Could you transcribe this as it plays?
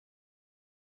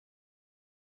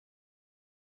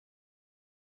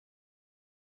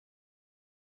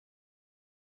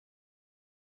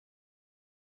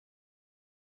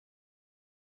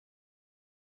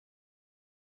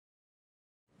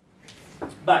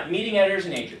But meeting editors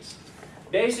and agents.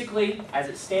 Basically, as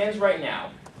it stands right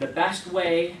now, the best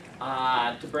way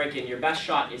to break in, your best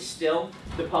shot is still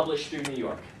to publish through New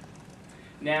York.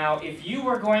 Now, if you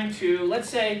were going to, let's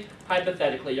say,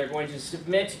 hypothetically, you're going to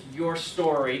submit your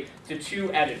story to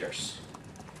 2 editors.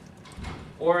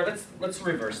 Or let's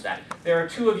reverse that. There are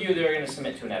 2 of you that are going to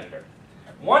submit to an editor.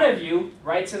 One of you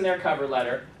writes in their cover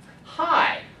letter,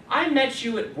 "Hi, I met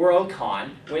you at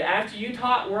Worldcon. After you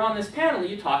were on this panel,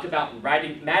 you talked about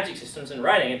writing magic systems and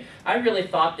writing, and I really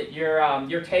thought that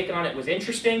your take on it was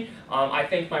interesting. I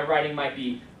think my writing might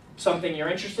be something you're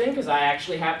interested in because I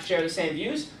actually share the same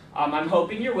views. I'm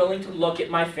hoping you're willing to look at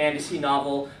my fantasy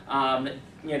novel, Men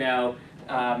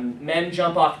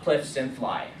Jump Off Cliffs and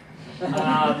Fly."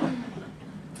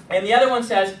 And the other one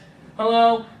says,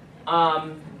 "Hello,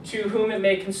 to whom it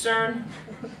may concern,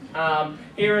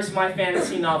 here is my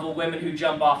fantasy novel, Women Who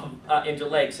Jump Off into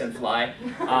Lakes and Fly.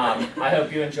 I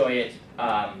hope you enjoy it.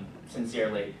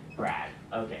 Sincerely, Brad."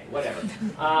 Okay, whatever.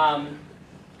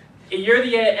 You're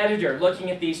the editor looking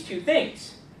at these 2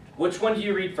 things. Which one do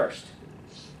you read first?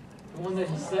 The one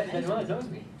that knows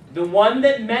me. The one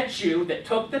that met you, that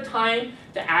took the time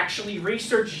to actually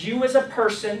research you as a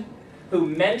person, who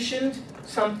mentioned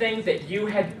something that you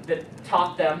had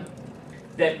taught them,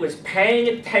 that was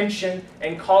paying attention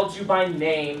and called you by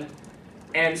name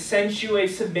and sent you a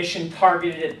submission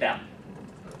targeted at them.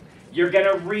 You're going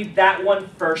to read that one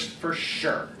first for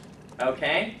sure,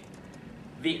 okay?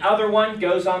 The other one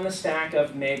goes on the stack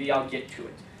of maybe I'll get to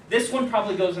it. This one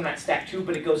probably goes in that stack too,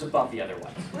 but it goes above the other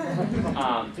one,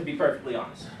 to be perfectly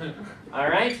honest. All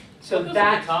right? So what goes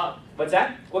on the top? What's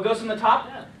that? What goes on the top?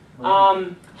 Yeah.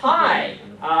 Hi,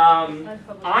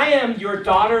 I am your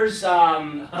daughter's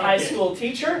high school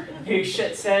teacher who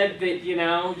said that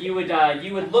you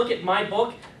would look at my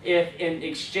book if in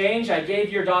exchange I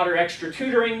gave your daughter extra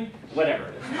tutoring,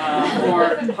 whatever.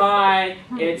 Or hi,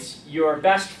 it's your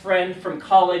best friend from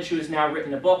college who has now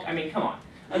written a book. I mean, come on.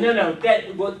 No,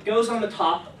 what goes on the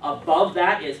top above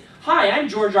that is, "Hi, I'm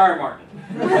George R. R. Martin."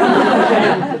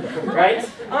 Right?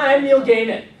 "Hi, I'm Neil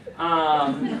Gaiman."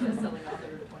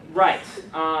 Right.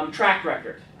 Track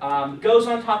record. Goes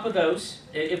on top of those,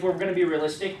 if we're going to be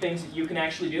realistic, things that you can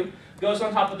actually do, goes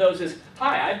on top of those is,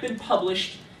 "Hi, I've been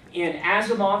published in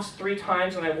Asimov's 3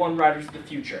 times and I won Writers of the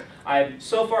Future.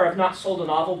 So far I've not sold a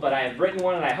novel, but I have written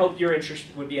one and I hope you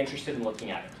would be interested in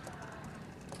looking at it."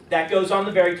 That goes on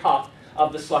the very top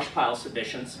of the slush pile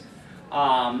submissions.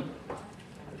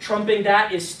 Trumping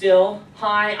that is still,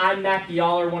 "Hi, I'm Matt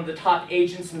Bialer, one of the top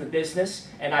agents in the business,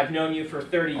 and I've known you for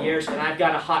 30 years, and I've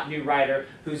got a hot new writer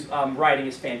whose writing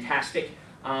is fantastic,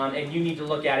 and you need to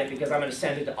look at it because I'm going to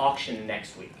send it to auction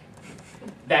next week."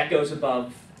 That goes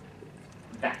above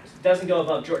that. It doesn't go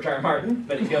above George R. R. Martin,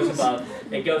 but it goes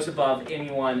above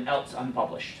anyone else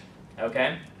unpublished.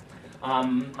 Okay?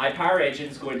 High power agent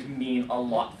is going to mean a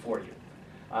lot for you.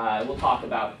 We'll talk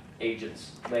about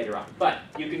agents later on, but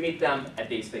you can meet them at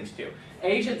these things too.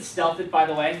 Agents stealth it, by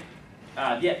the way.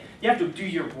 You have to do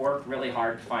your work really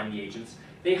hard to find the agents.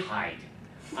 They hide.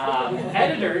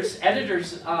 Editors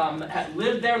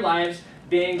live their lives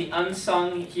being the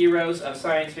unsung heroes of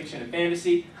science fiction and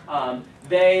fantasy.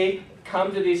 They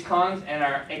come to these cons and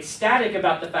are ecstatic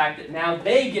about the fact that now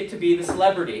they get to be the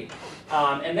celebrity.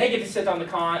 And they get to sit on the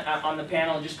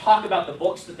panel and just talk about the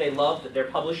books that they love, that they're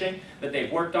publishing, that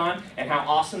they've worked on, and how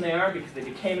awesome they are because they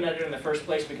became an editor in the first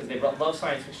place because they love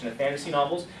science fiction and fantasy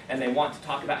novels, and they want to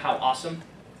talk about how awesome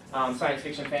science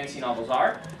fiction and fantasy novels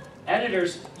are.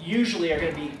 Editors usually are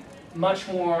going to be much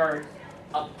more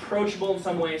approachable in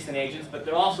some ways than agents, but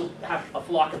they'll also have a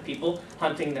flock of people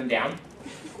hunting them down.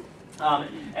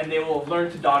 And they will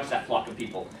learn to dodge that flock of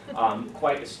people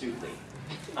quite astutely.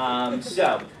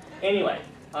 Anyway,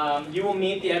 you will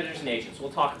meet the editors and agents.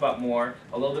 We'll talk about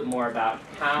a little bit more about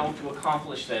how to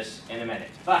accomplish this in a minute.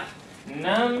 But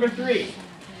number 3,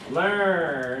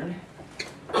 learn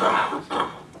craft.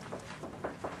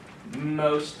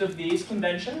 Most of these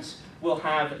conventions will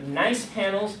have nice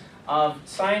panels of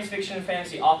science fiction and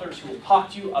fantasy authors who will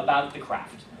talk to you about the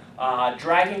craft.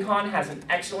 DragonCon has an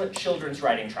excellent children's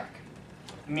writing track,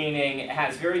 meaning it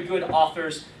has very good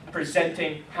authors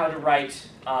presenting how to write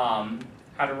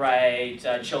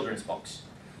children's books.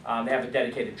 They have a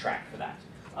dedicated track for that.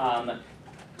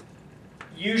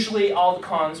 Usually all the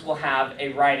cons will have a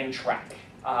writing track.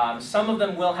 Some of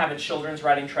them will have a children's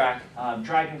writing track.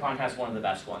 DragonCon has one of the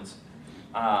best ones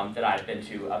that I've been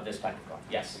to of this type of con.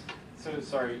 Yes? So,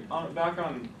 sorry, back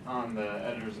on the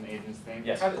editors and agents thing.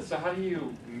 Yes. So how do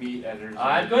you meet editors?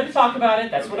 I'm going to talk about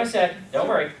it. That's what I said. Don't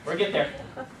worry. We'll get there.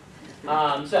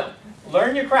 So,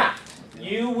 learn your craft.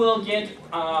 You will get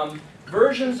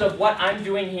versions of what I'm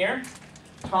doing here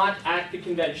taught at the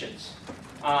conventions.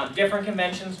 Different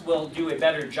conventions will do a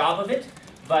better job of it,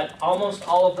 but almost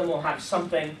all of them will have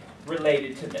something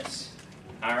related to this.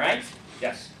 All right?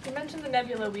 Yes? You mentioned the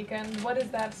Nebula weekend. What does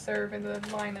that serve as a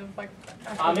line of like?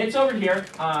 It's over here,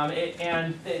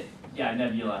 yeah,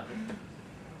 Nebula.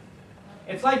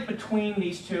 It's like between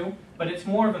these two, but it's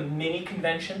more of a mini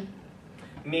convention,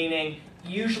 meaning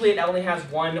usually it only has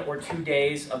 1 or 2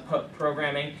 days of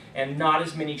programming and not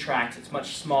as many tracks. It's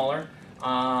much smaller,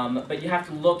 but you have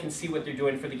to look and see what they're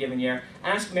doing for the given year.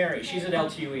 Ask Mary. She's at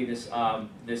LTUE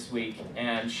this week,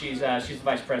 and she's the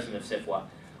vice president of SIFWA.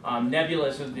 Nebula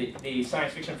is the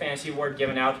Science Fiction Fantasy Award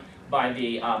given out by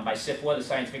by SIFWA, the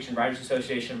Science Fiction Writers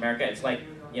Association of America. It's like,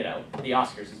 you know, the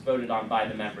Oscars. It's voted on by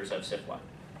the members of SIFWA.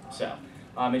 So,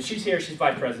 and she's here. She's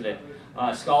vice president.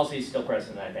 Scalzi's still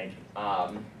president, I think.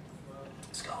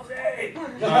 Scalzi!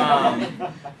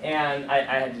 And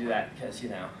I had to do that because, you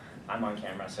know, I'm on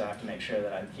camera, so I have to make sure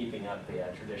that I'm keeping up the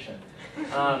tradition.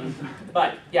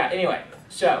 But yeah, anyway,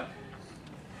 so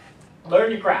learn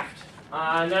your craft.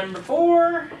 Number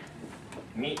 4,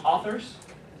 meet authors.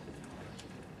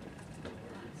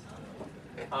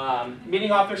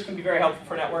 Meeting authors can be very helpful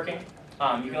for networking.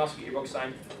 You can also get your book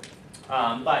signed.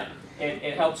 But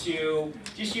it helps you,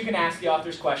 you can ask the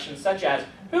authors questions such as,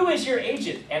 who is your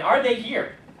agent and are they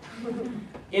here?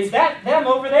 Is that them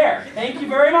over there? Thank you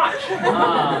very much.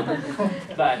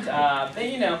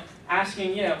 Then, you know,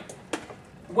 asking, you know,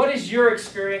 what is your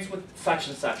experience with such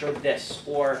and such, or this?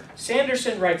 Or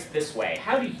Sanderson writes this way.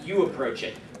 How do you approach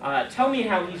it? Tell me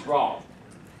how he's wrong.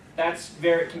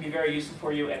 Can be very useful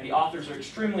for you, and the authors are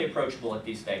extremely approachable at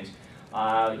these things.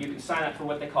 You can sign up for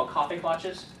what they call coffee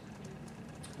clutches,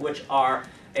 which are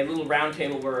a little round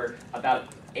table where about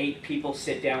 8 people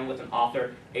sit down with an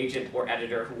author, agent, or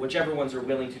editor, whichever ones are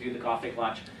willing to do the coffee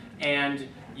clutch, and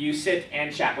you sit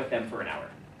and chat with them for an hour,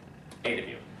 8 of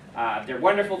you. They're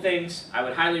wonderful things. I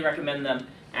would highly recommend them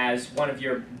as one of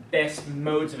your best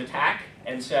modes of attack.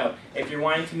 And so if you're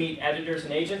wanting to meet editors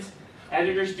and agents,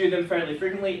 editors do them fairly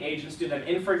frequently, agents do them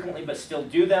infrequently but still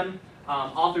do them,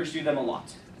 authors do them a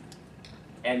lot.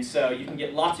 And so you can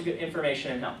get lots of good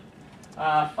information and help.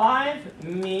 5,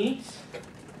 meet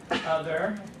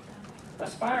other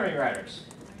aspiring writers.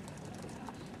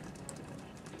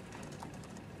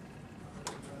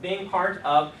 Being part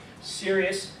of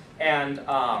serious and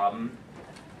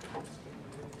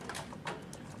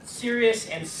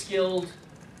skilled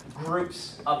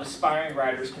groups of aspiring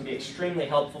writers can be extremely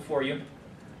helpful for you.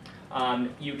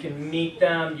 You can meet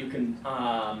them.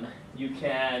 You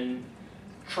can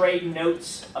trade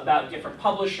notes about different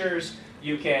publishers.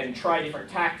 You can try different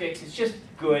tactics. It's just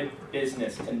good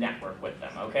business to network with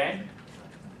them. Okay?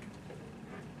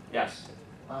 Yes.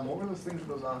 What were those things that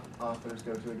those authors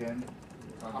go to again?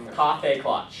 Coffee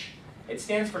clutch. It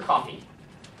stands for coffee.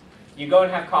 You go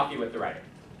and have coffee with the writer.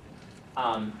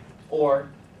 Or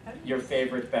your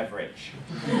favorite beverage.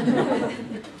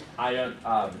 I don't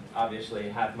obviously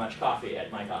have much coffee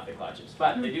at my coffee clutches,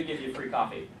 but they do give you free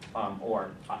coffee or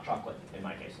hot chocolate in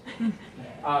my case.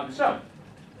 So,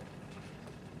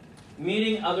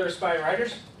 meeting other aspiring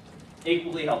writers,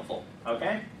 equally helpful.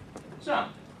 Okay? So,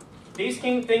 these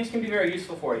things can be very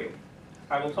useful for you.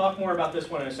 I will talk more about this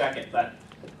one in a second, but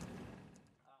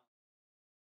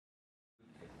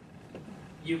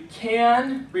you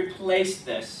can replace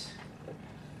this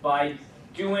by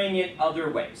doing it other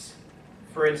ways.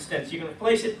 For instance, you can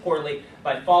replace it poorly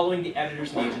by following the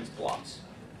editors and agents' blogs.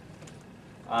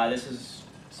 This is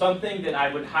something that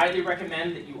I would highly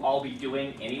recommend that you all be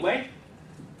doing anyway.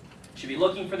 You should be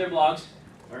looking for their blogs.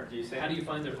 Or do you say? How do you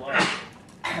find their blogs?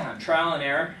 Trial and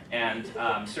error and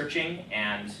searching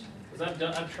and. Because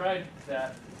I've tried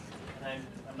that, and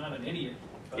I'm not an idiot.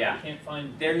 But yeah. I can't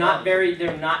find. They're not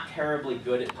terribly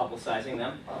good at publicizing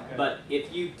them. Okay. But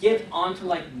if you get onto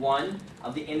like one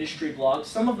of the industry blogs,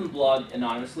 some of them blog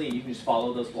anonymously, and you can just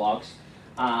follow those blogs.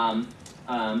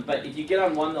 But if you get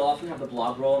on one, they'll often have the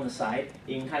blog roll on the side.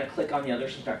 You can kind of click on the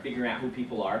others and start figuring out who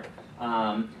people are.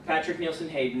 Patrick Nielsen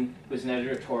Hayden, who's an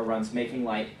editor at Tor, runs Making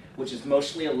Light, which is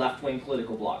mostly a left-wing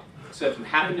political blog. So if you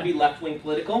happen to be left-wing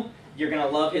political, you're going to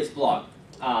love his blog.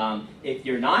 If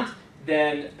you're not,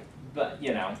 then, but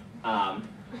you know,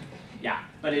 yeah,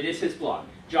 but it is his blog.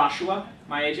 Joshua,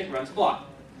 my agent, runs a blog.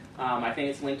 I think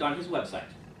it's linked on his website.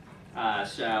 I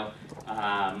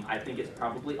think it's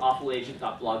probably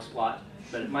awfulagent.blogspot,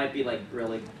 but it might be like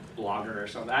really blogger or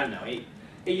something. I don't know.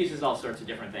 He uses all sorts of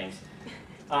different things.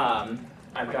 I've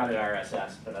got it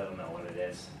RSS, but I don't know what it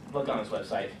is. Look on his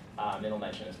website. It'll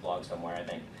mention his blog somewhere, I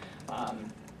think.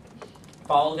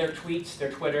 Follow their tweets,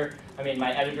 their Twitter. I mean,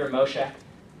 my editor, Moshe,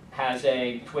 has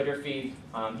a Twitter feed.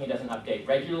 He doesn't update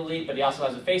regularly, but he also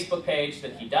has a Facebook page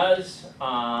that he does.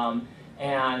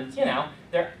 And, you know,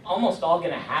 they're almost all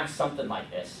going to have something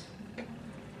like this.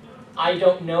 I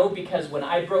don't know, because when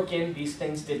I broke in, these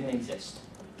things didn't exist.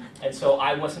 And so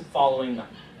I wasn't following them.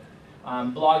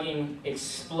 Blogging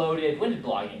exploded. When did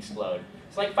blogging explode?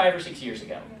 It's like 5 or 6 years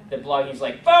ago that blogging's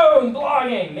like, boom,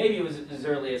 blogging! Maybe it was as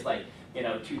early as like, you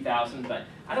know, 2000, but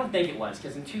I don't think it was,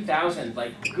 because in 2000,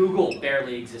 like, Google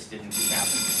barely existed in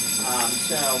 2000.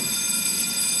 So,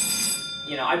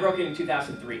 you know, I broke in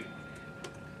 2003.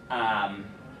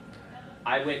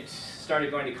 I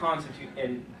started going to cons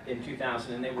in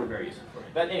 2000, and they were very useful for me.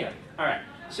 But anyway, all right.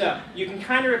 So you can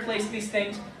kind of replace these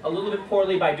things a little bit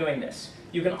poorly by doing this.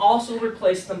 You can also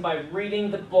replace them by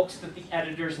reading the books that the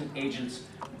editors and agents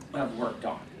have worked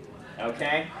on.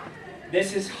 Okay?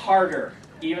 This is harder,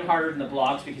 even harder than the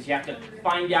blogs, because you have to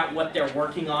find out what they're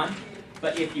working on.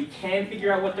 But if you can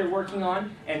figure out what they're working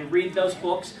on and read those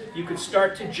books, you can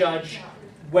start to judge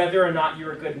whether or not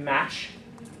you're a good match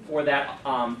for that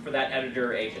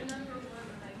editor or agent.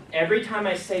 Every time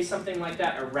I say something like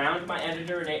that around my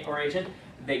editor or agent,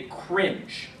 they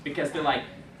cringe, because they're like,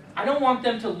 I don't want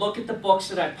them to look at the books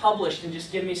that I've published and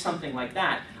just give me something like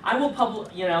that. I will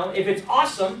publish, you know, if it's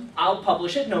awesome, I'll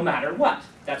publish it no matter what.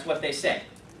 That's what they say.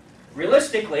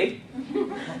 Realistically,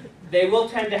 they will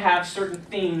tend to have certain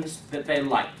themes that they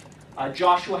like.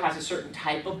 Joshua has a certain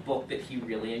type of book that he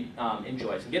really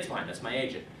enjoys and gets behind. That's my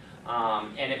agent.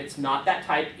 And if it's not that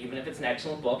type, even if it's an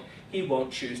excellent book, he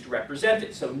won't choose to represent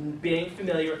it. So being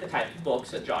familiar with the type of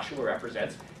books that Joshua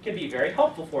represents can be very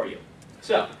helpful for you.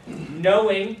 So,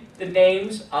 knowing the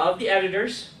names of the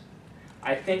editors,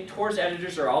 I think Tor's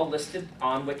editors are all listed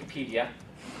on Wikipedia.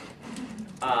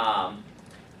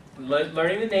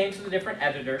 Learning the names of the different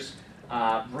editors,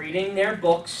 reading their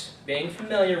books, being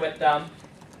familiar with them,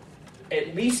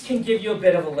 at least can give you a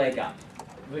bit of a leg up.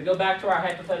 If we go back to our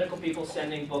hypothetical people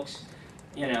sending books,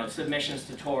 you know, submissions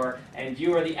to Tor, and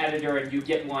you are the editor and you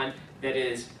get one that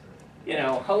is, you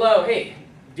know, hello, hey,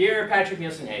 dear Patrick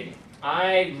Nielsen-Hagen,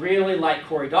 I really like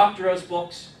Cory Doctorow's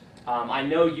books. I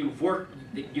know you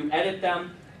edit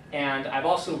them, and I've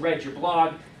also read your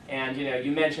blog, and you know,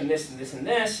 you mentioned this and this and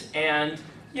this, and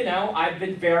you know, I've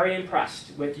been very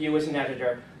impressed with you as an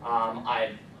editor.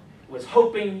 I was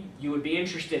hoping you would be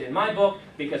interested in my book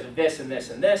because of this and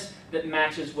this and this that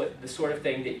matches what the sort of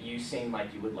thing that you seem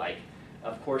like you would like.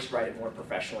 Of course, write it more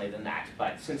professionally than that,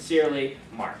 but sincerely,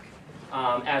 Mark.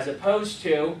 As opposed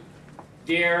to,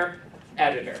 dear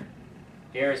editor,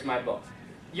 here's my book.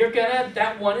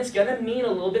 That one is gonna mean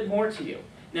a little bit more to you.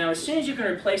 Now, as soon as you can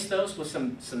replace those with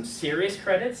some serious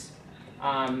credits,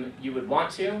 you would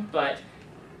want to, but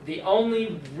the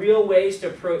only real ways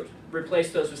to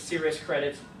replace those with serious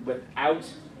credits without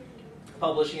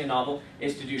publishing a novel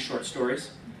is to do short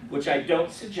stories, which I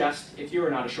don't suggest if you are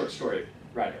not a short story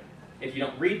writer. If you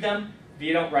don't read them, if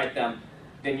you don't write them,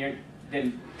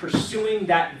 then pursuing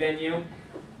that venue,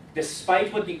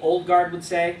 despite what the old guard would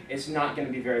say, is not going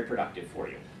to be very productive for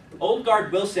you. Old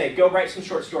guard will say, go write some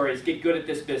short stories, get good at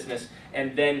this business,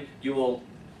 and then you will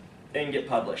then get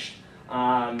published.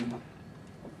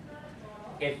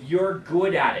 If you're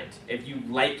good at it, if you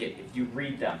like it, if you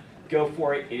read them, go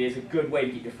for it. It is a good way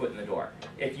to get your foot in the door.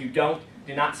 If you don't,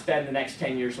 do not spend the next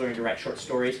 10 years learning to write short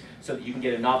stories so that you can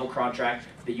get a novel contract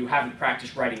that you haven't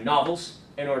practiced writing novels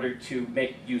in order to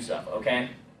make use of, okay?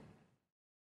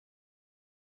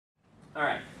 All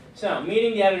right, so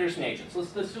meeting the editors and agents.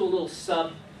 Let's do a little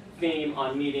sub-theme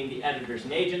on meeting the editors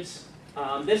and agents.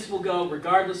 This will go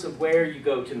regardless of where you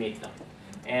go to meet them.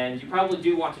 And you probably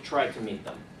do want to try to meet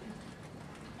them.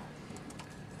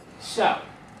 So,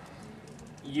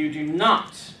 you do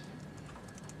not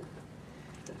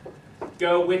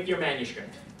go with your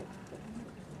manuscript.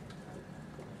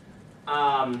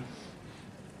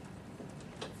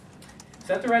 Is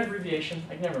that the right abbreviation?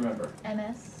 I can never remember.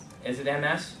 MS. Is it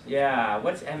MS? Yeah.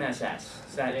 What's MSS?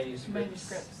 Is that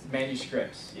Manuscripts.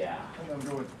 Manuscripts, yeah. I don't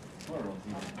go with plurals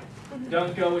either.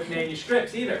 Don't go with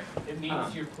manuscripts either. It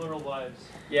means your plural wives.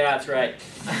 Yeah, that's right.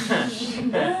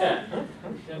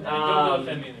 Don't go with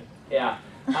them either. Yeah.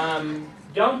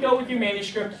 Don't go with your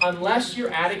manuscript unless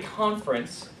you're at a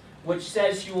conference which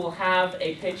says you will have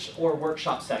a pitch or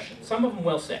workshop session. Some of them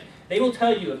will say. They will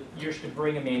tell you if you're to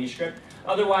bring a manuscript.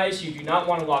 Otherwise, you do not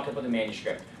want to walk up with a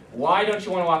manuscript. Why don't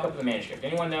you want to walk up with a manuscript?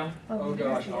 Anyone know? Oh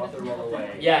gosh, author run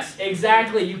away. Yes,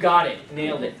 exactly. You got it.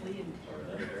 Nailed it.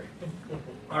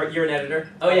 You're an editor?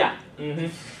 Oh, yeah. Mm-hmm.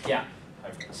 Yeah.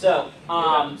 So,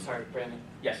 sorry, Brandon.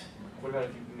 yes. What about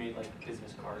if you made like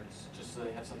business cards, just so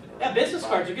they have something? Yeah, business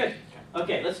cards are good.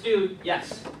 Okay, let's do,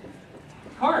 yes.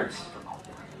 Cards.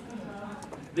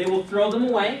 They will throw them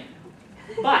away,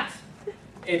 but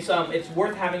it's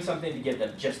worth having something to give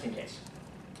them just in case.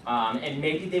 And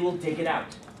maybe they will dig it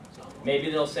out.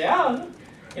 Maybe they'll say, oh,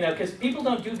 you know, because people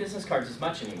don't do business cards as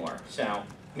much anymore. So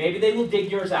maybe they will dig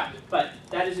yours out, but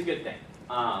that is a good thing.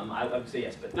 I would say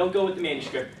yes, but don't go with the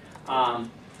manuscript.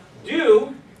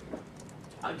 Do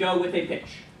go with a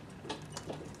pitch.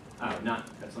 Oh,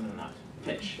 that's not.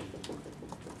 Pitch.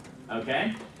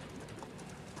 Okay?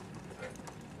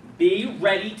 Be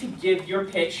ready to give your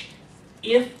pitch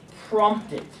if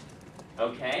prompted.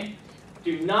 Okay?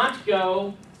 Do not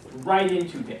go right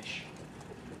into pitch.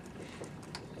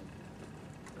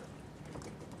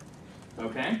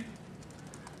 Okay?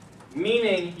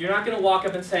 Meaning, you're not going to walk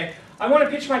up and say, I want to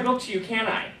pitch my book to you, can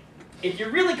I? If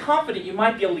you're really confident, you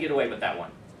might be able to get away with that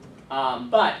one.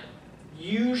 But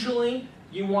usually,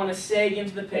 you want to say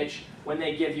into the pitch when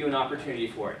they give you an opportunity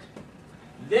for it.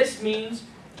 This means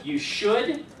you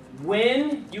should,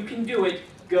 when you can do it,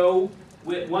 go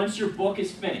with, once your book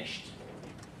is finished.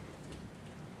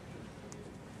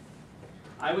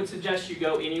 I would suggest you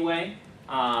go anyway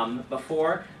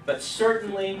before, but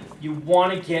certainly you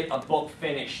want to get a book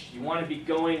finished. You want to be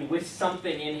going with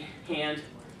something in hand,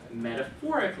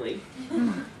 metaphorically,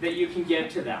 that you can give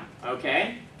to them,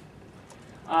 okay?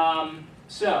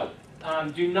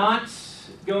 Do not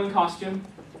go in costume.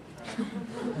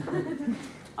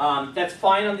 That's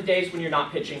fine on the days when you're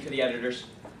not pitching to the editors,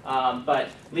 but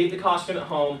leave the costume at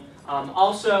home.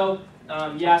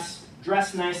 Yes,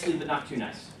 dress nicely, but not too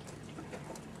nice.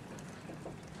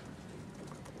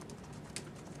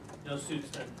 No suits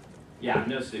then. Yeah,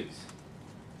 no suits.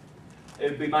 It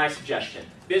would be my suggestion.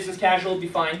 Business casual would be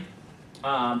fine.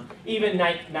 Even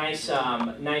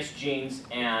nice jeans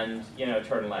and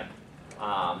turtleneck.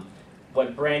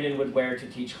 What Brandon would wear to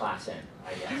teach class in,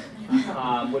 I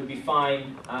guess, would be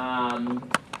fine.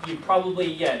 You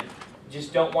probably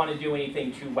just don't want to do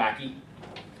anything too wacky.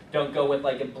 Don't go with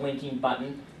like a blinking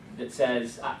button that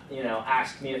says,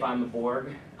 ask me if I'm a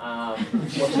Borg, or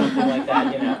something like that,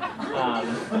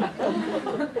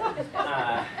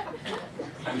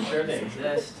 I'm sure they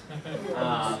exist.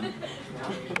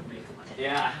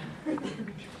 Yeah.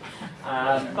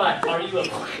 But are you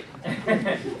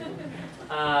a...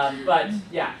 but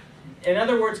yeah, in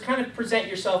other words, kind of present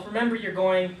yourself. Remember, you're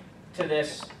going to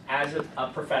this as a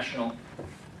professional.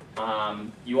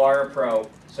 You are a pro,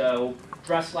 so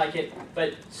dress like it.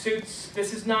 But suits,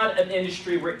 this is not an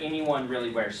industry where anyone really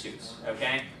wears suits,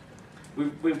 okay?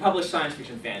 We publish science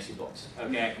fiction fantasy books,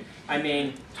 okay? I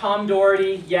mean, Tom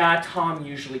Doherty, yeah, Tom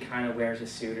usually kind of wears a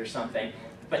suit or something,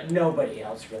 but nobody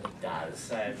else really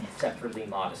does, except for Lee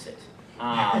Modesett.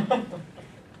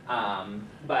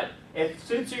 But if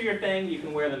suits are your thing, you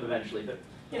can wear them eventually. But,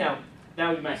 that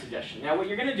would be my suggestion. Now, what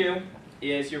you're going to do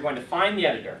is you're going to find the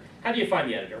editor. How do you find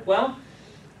the editor? Well,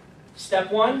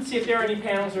 step 1, see if there are any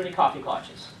panels or any coffee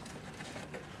clutches.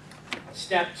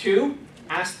 Step 2,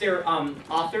 ask their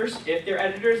authors if their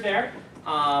editor is there.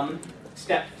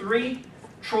 Step 3,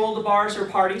 troll the bars or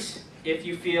parties if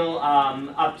you feel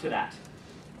up to that.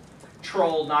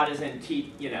 Troll, not as in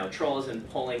troll as in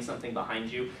pulling something behind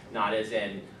you, not as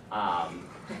in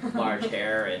large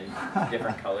hair and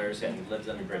different colors and lives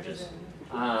under bridges.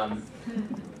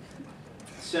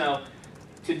 So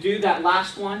to do that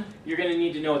last one, you're going to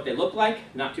need to know what they look like.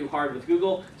 Not too hard with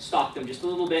Google. Stalk them just a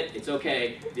little bit. It's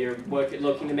okay. They're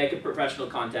looking to make a professional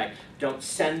contact. Don't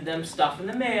send them stuff in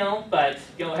the mail, but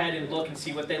go ahead and look and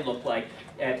see what they look like.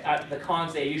 At the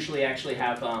cons, they usually actually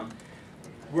have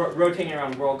rotating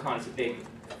around Worldcons, big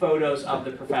photos of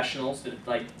the professionals,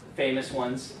 like famous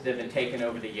ones that have been taken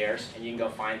over the years, and you can go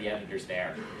find the editors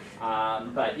there.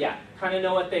 But yeah, kind of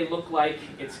know what they look like.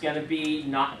 It's going to be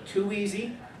not too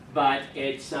easy, but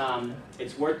it's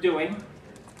worth doing.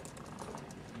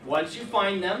 Once you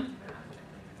find them,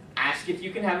 ask if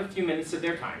you can have a few minutes of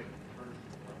their time.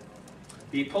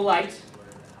 Be polite.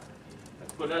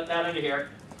 Let's put that under here.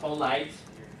 Polite.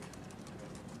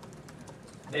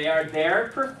 They are there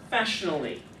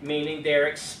professionally, meaning they're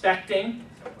expecting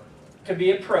to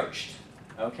be approached,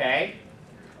 okay?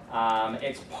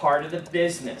 It's part of the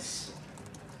business.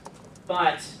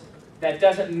 But that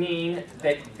doesn't mean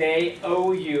that they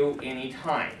owe you any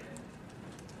time.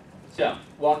 So,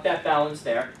 walk that balance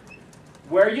there.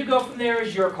 Where you go from there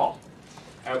is your call,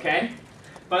 okay?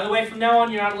 By the way, from now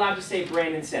on, you're not allowed to say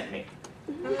Brandon sent me.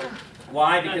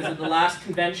 Why? Because at the last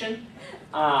convention,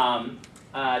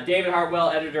 David Hartwell,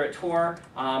 editor at Tor,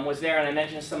 was there, and I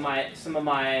mentioned to some of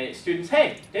my students,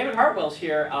 hey, David Hartwell's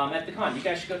here at the con. You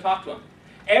guys should go talk to him.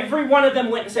 Every one of them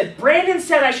went and said, Brandon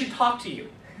said I should talk to you.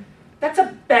 That's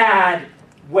a bad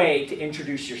way to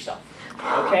introduce yourself.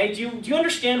 Okay, do you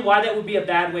understand why that would be a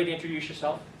bad way to introduce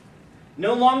yourself?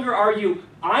 No longer are you,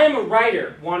 I am a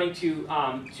writer wanting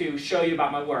to show you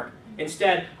about my work.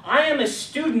 Instead, I am a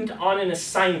student on an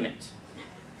assignment.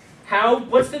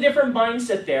 What's the different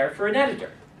mindset there for an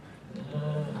editor?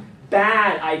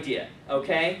 Bad idea,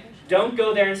 okay? Don't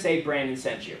go there and say Brandon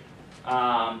sent you.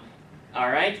 All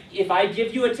right, if I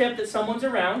give you a tip that someone's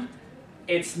around,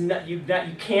 it's not, you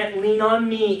can't lean on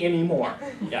me anymore.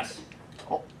 Yes?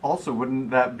 Also,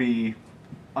 wouldn't that be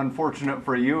unfortunate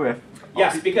for you if...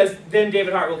 Yes, because then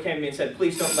David Hartwell came to me and said,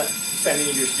 please don't send any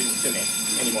of your students to me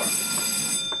anymore.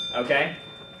 Okay?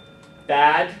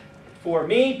 Bad for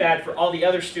me, bad for all the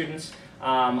other students.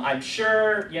 I'm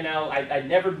sure, you know, I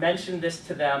never mentioned this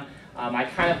to them. I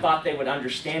kind of thought they would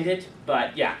understand it,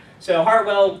 but yeah. So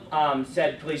Hartwell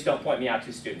said, please don't point me out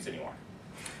to students anymore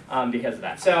because of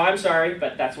that. So I'm sorry,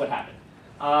 but that's what happened.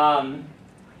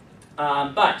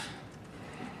 But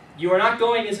you are not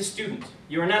going as a student.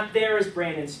 You are not there as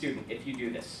Brandon's student if you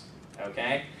do this,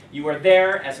 okay? You are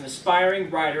there as an aspiring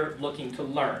writer looking to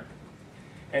learn.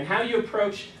 And how you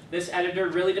approach this editor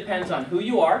really depends on who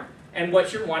you are and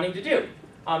what you're wanting to do.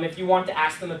 If you want to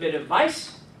ask them a bit of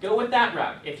advice, go with that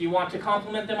route. If you want to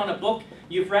compliment them on a book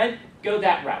you've read, go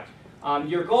that route.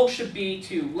 Your goal should be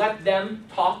to let them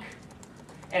talk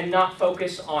and not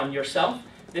focus on yourself.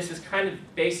 This is kind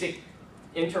of basic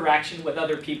interaction with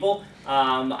other people.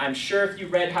 I'm sure if you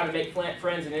read How to Make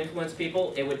Friends and Influence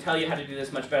People, it would tell you how to do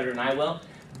this much better than I will.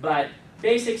 But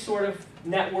basic sort of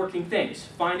networking things.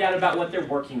 Find out about what they're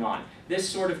working on. This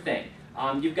sort of thing.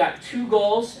 You've got 2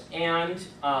 goals, and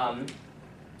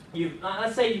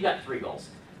let's say you've got 3 goals.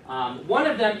 One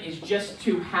of them is just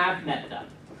to have met them.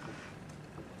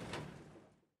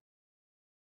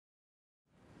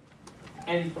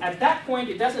 And at that point,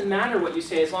 it doesn't matter what you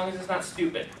say as long as it's not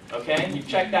stupid. Okay? You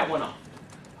check that one off.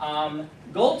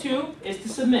 Goal 2 is to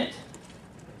submit.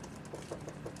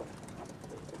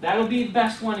 That'll be the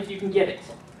best one if you can get it.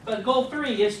 But goal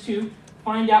 3 is to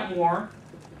find out more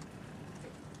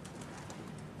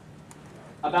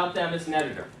about them as an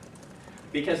editor,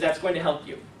 because that's going to help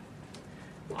you.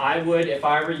 I would, if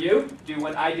I were you, do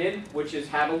what I did, which is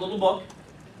have a little book.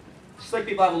 Just like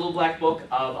people have a little black book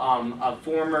of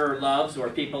former loves or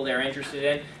people they're interested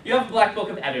in, you have a black book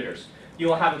of editors. You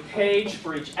will have a page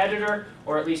for each editor,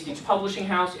 or at least each publishing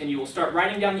house, and you will start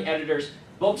writing down the editors,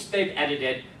 books they've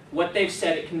edited, what they've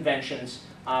said at conventions,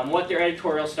 what their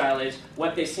editorial style is,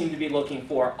 what they seem to be looking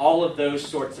for, all of those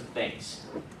sorts of things.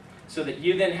 So that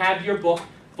you then have your book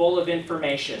full of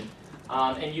information.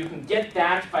 And you can get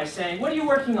that by saying, what are you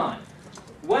working on?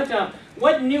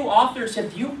 What new authors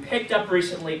have you picked up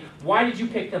recently? Why did you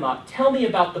pick them up? Tell me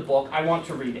about the book. I want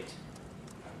to read it.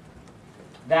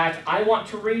 That I want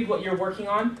to read what you're working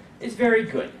on is very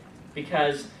good,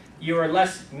 because you are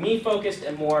less me-focused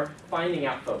and more finding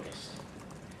out focused.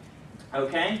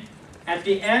 Okay? At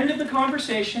the end of the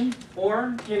conversation,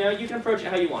 or you can approach it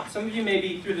how you want. Some of you may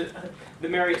be through the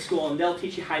Marriott School, and they'll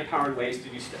teach you high-powered ways to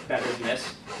do stuff better than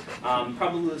this.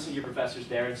 Probably listen to your professors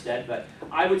there instead. But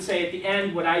I would say at the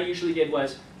end, what I usually did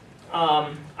was,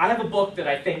 I have a book that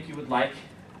I think you would like.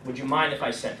 Would you mind if I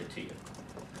sent it to you?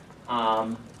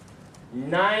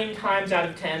 9 times out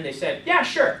of 10, they said, yeah,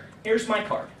 sure. Here's my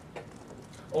card.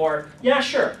 Or, yeah,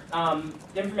 sure.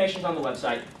 Information's on the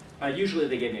website. Usually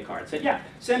they gave me a card. Said, yeah,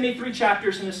 send me 3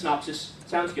 chapters and a synopsis.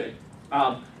 Sounds good.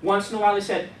 Once in a while they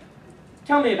said,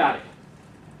 tell me about it.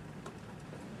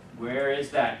 Where is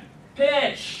that?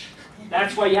 Pitch!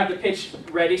 That's why you have the pitch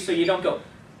ready so you don't go,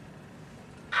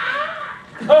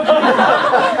 all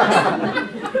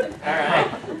right.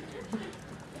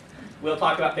 We'll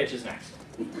talk about pitches next.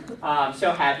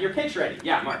 So have your pitch ready.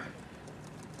 Yeah, Mark.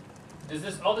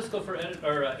 Does all this go for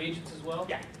agents as well?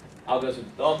 Yeah. All goes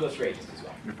for agents as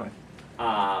well. You're fine.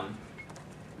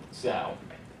 So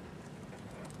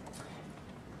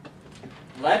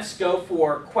let's go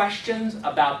for questions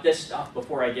about this stuff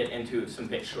before I get into some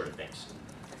pitch sort of things.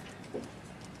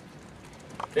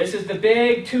 This is the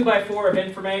big 2x4 of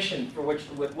information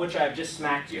with which I've just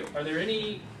smacked you. Are there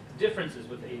any differences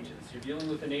with agents? You're dealing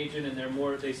with an agent and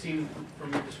they seem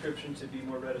from your description to be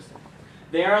more reticent.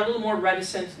 They are a little more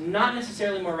reticent, not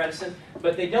necessarily more reticent,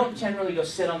 but they don't generally go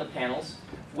sit on the panels.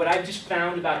 What I've just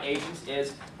found about agents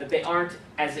is that they aren't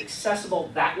as accessible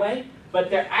that way, but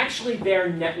they're actually there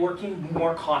networking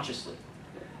more consciously.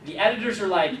 The editors are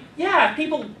like, yeah, if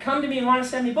people come to me and want to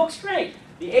send me books, great.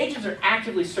 The agents are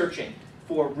actively searching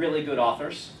for really good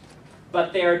authors,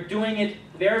 but they're doing it,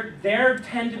 they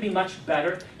tend to be much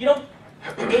better.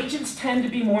 Agents tend to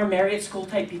be more Marriott School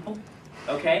type people,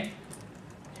 okay?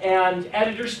 And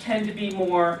editors tend to be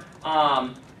more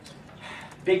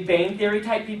Big Bang Theory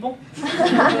type people.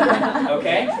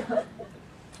 Okay?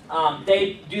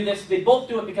 They do this, they both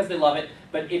do it because they love it,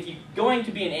 but if you're going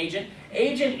to be an agent,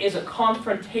 agent is a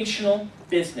confrontational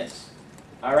business.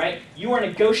 All right? You are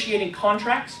negotiating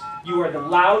contracts. You are the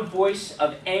loud voice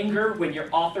of anger when your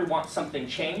author wants something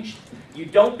changed. You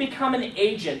don't become an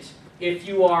agent if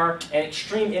you are an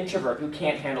extreme introvert who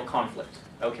can't handle conflict.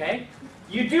 Okay?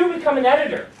 You do become an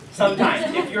editor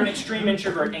sometimes if you're an extreme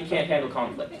introvert and can't handle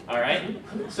conflict. All right?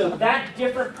 So that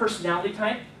different personality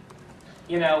type,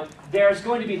 you know, there's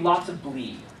going to be lots of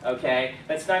bleed. Okay?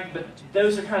 That's not, but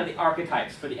those are kind of the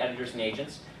archetypes for the editors and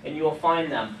agents, and you will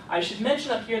find them. I should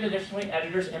mention up here the difference between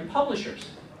editors and publishers.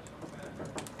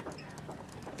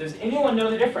 Does anyone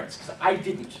know the difference? Because I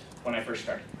didn't when I first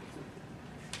started.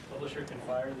 Publisher can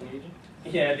fire the agent?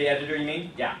 Yeah, the editor, you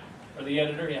mean? Yeah. Or the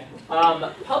editor, yeah.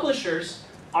 Publishers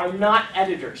are not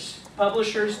editors.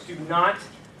 Publishers do not,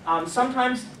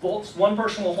 sometimes one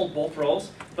person will hold both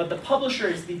roles, but the publisher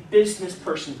is the business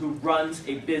person who runs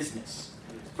a business.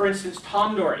 For instance,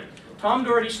 Tom Doherty. Tom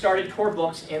Doherty started Tor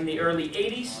Books in the early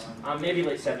 80s, maybe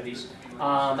late 70s.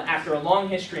 After a long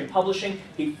history in publishing,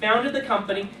 he founded the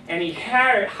company and he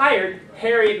hired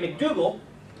Harriet McDougall,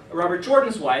 Robert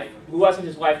Jordan's wife, who wasn't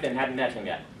his wife then, hadn't met him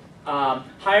yet,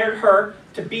 hired her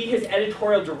to be his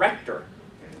editorial director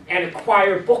and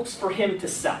acquire books for him to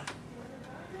sell.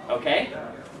 Okay?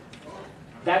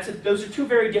 Those are two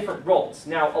very different roles.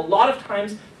 Now, a lot of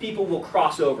times people will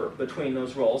cross over between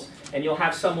those roles, and you'll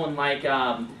have someone like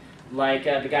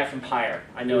the guy from Pyre.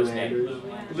 I know his name.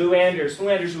 Lou Anders. Lou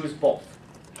Anders was both.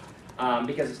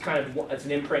 Because it's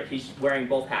an imprint, he's wearing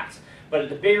both hats. But at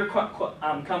the bigger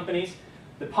companies,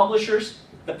 the publishers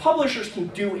can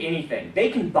do anything. They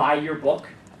can buy your book.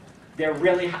 They're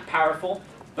really powerful.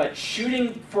 But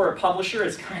shooting for a publisher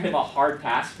is kind of a hard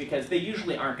task because they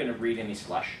usually aren't going to read any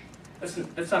slush.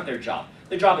 That's not their job.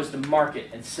 Their job is to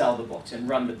market and sell the books and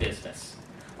run the business.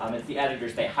 It's the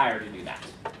editors they hire to do that.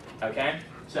 Okay?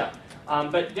 So,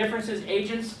 but differences,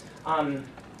 agents.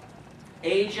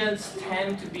 Agents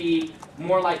tend to be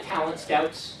more like talent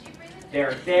scouts.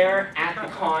 They're there at the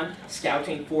con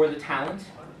scouting for the talent.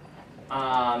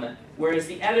 Whereas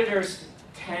the editors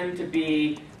tend to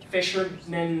be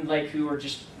fishermen, like who are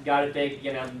just got a big,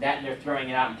 net and they're throwing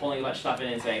it out and pulling a bunch of stuff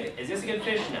in and saying, "Is this a good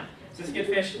fish? No. Is this a good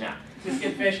fish? No. Is this a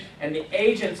good fish?" And the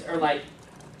agents are like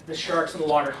the sharks in the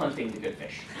water hunting the good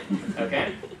fish.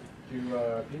 Okay? Do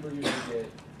people usually get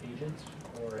agents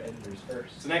or editors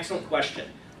first? It's an excellent question.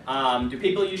 Do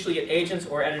people usually get agents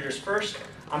or editors first?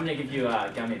 I'm going to give you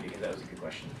a gummy because that was a good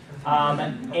question.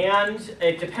 And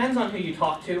it depends on who you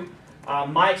talk to.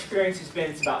 My experience has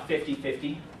been it's about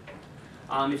 50-50.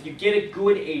 If you get a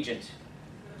good agent,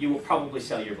 you will probably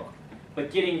sell your book.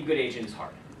 But getting a good agent is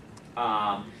hard.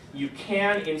 You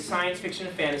can, in science fiction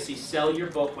and fantasy, sell your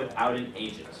book without an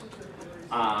agent.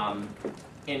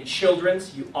 In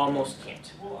children's, you almost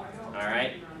can't. All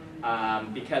right?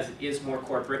 Because it is more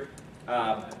corporate.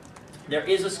 There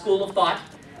is a school of thought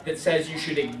that says you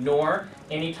should ignore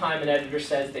any time an editor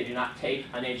says they do not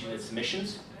take unagented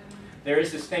submissions. There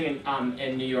is this thing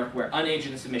in New York where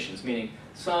unagented submissions, meaning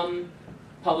some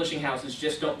publishing houses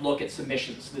just don't look at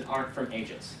submissions that aren't from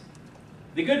agents.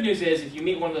 The good news is if you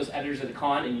meet one of those editors at a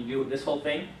con and you do this whole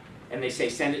thing and they say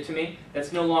send it to me,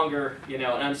 that's no longer an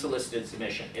unsolicited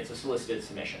submission. It's a solicited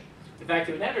submission. In fact,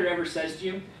 if an editor ever says to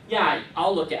you, yeah,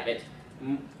 I'll look at it,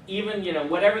 even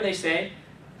whatever they say,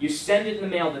 you send it in the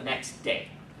mail the next day,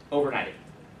 overnight it.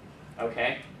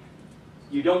 Okay?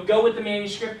 You don't go with the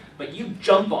manuscript, but you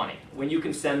jump on it when you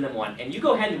can send them one. And you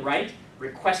go ahead and write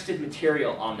requested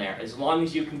material on there, as long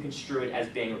as you can construe it as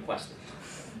being requested.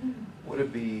 Would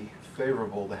it be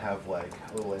favorable to have like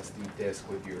a little SD disk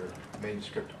with your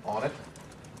manuscript on it,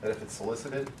 that if it's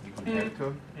solicited, you can hand it to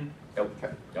them? Nope.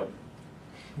 Okay. Nope.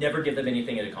 Never give them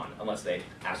anything at a con, unless they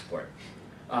ask for it.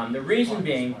 The reason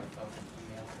being,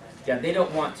 yeah, they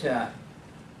don't want to,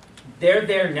 they're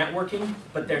there networking,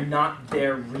 but they're not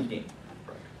there reading.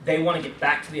 They want to get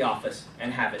back to the office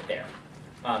and have it there.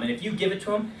 And if you give it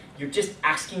to them, you're just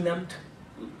asking them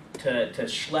to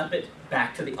schlep it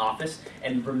back to the office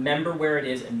and remember where it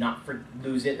is and not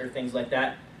lose it or things like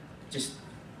that. Just,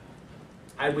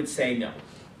 I would say no.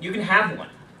 You can have one.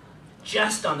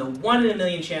 Just on the 1 in a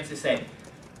million chance to say,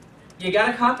 you got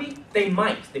a copy? They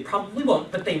might. They probably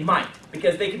won't, but they might.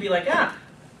 Because they could be like,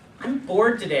 I'm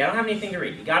bored today. I don't have anything to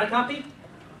read. You got a copy?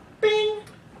 Bing!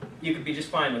 You could be just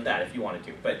fine with that if you wanted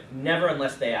to, but never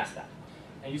unless they ask that.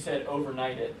 And you said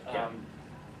overnight it, Yeah.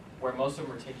 where most of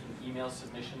them are taking email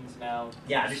submissions now.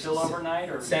 Yeah, Is it still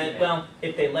overnight or send it, email? well,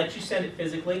 if they let you send it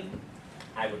physically,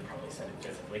 I would probably send it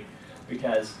physically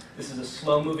because this is a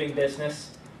slow-moving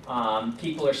business.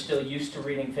 People are still used to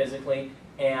reading physically,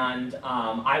 and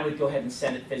I would go ahead and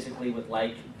send it physically with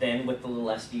then with the little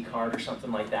SD card or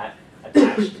something like that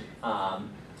attached,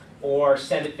 or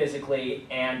send it physically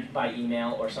and by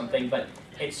email or something. But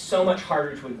it's so much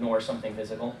harder to ignore something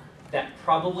physical. That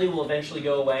probably will eventually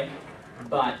go away,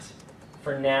 but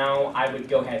for now, I would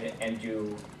go ahead and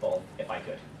do both if I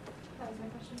could. That was my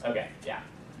question. Okay, yeah.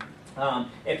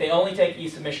 If they only take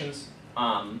e-submissions,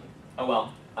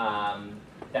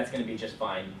 that's going to be just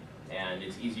fine, and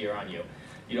it's easier on you.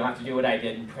 You don't have to do what I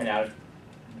did and print out a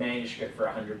manuscript for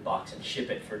 $100 and ship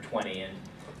it for 20 and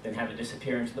then have it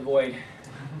disappear into the void.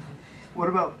 What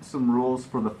about some rules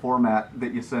for the format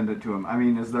that you send it to them? I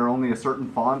mean, is there only a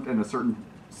certain font and a certain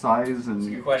size? That's a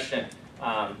good And question.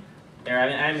 I'm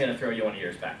going to throw you one of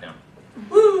yours back now.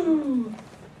 Woo!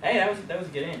 Hey, that was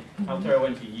a good in. I'll throw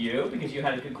one to you because you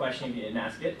had a good question if you didn't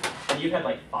ask it, and you had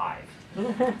like 5.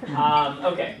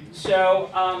 Okay, so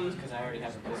Because I already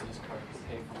have a business card to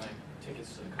pay for my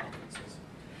tickets to the conferences.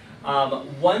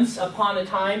 once upon a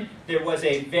time there was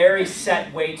a very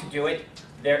set way to do it.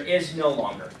 There is no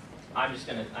longer. I'm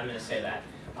gonna say that.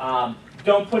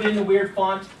 Don't put in the weird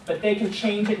font, but they can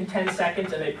change it in 10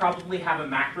 seconds, and they probably have a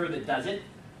macro that does it.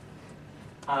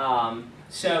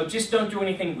 So just don't do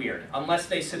anything weird unless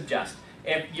they suggest.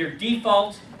 If your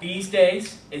default these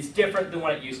days is different than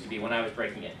what it used to be when I was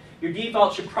breaking it. Your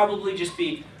default should probably just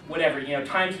be whatever,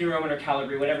 Times New Roman or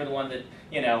Calibri, whatever the one that,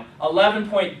 11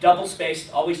 point double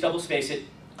spaced, always double space it,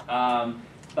 and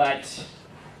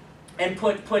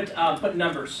put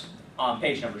numbers,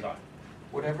 page numbers on.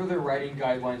 Whatever the writing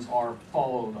guidelines are,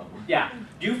 follow them. Yeah,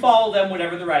 do follow them,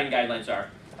 whatever the writing guidelines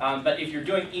are. But if you're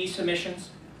doing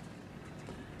e-submissions,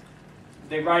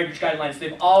 the writer's guidelines,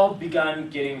 they've all begun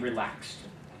getting relaxed.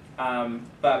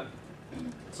 But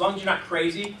as long as you're not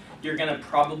crazy, you're going to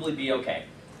probably be okay.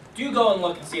 Do go and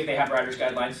look and see if they have writer's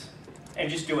guidelines, and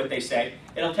just do what they say.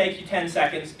 It'll take you 10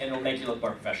 seconds, and it'll make you look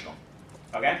more professional.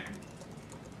 Okay?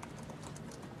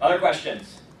 Other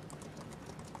questions?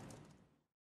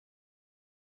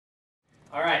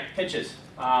 All right, pitches.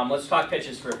 Let's talk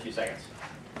pitches for a few seconds.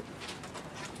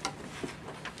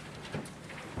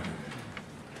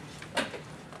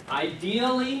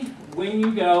 Ideally, when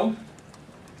you go,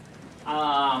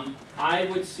 I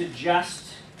would suggest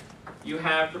you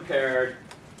have prepared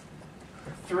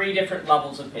 3 different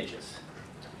levels of pitches.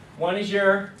 One is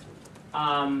your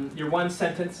one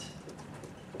sentence.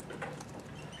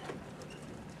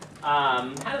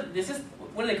 What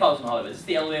do they call this in Hollywood? Is this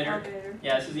the elevator? Elevator.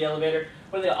 Yeah, this is the elevator.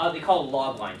 What do they call a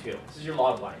log line too? This is your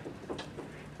log line.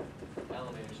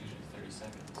 Elevator's usually 30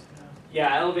 seconds.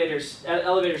 Yeah, elevator's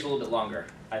a little bit longer,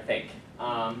 I think.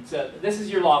 So this is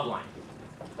your log line.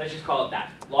 Let's just call it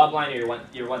that. Log line or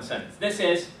your one sentence. This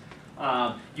is,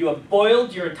 you have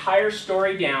boiled your entire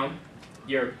story down,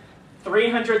 your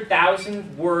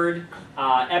 300,000 word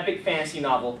epic fantasy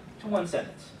novel, to one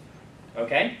sentence.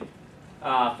 Okay?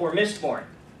 For Mistborn.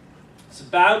 It's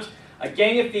about a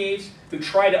gang of thieves who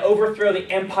try to overthrow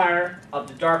the empire of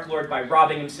the Dark Lord by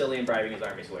robbing him silly and bribing his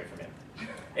armies away from him.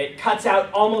 It cuts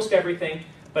out almost everything,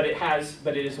 but it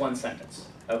is one sentence.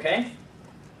 Okay?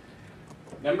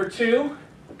 Number 2,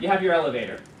 you have your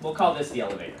elevator. We'll call this the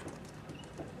elevator.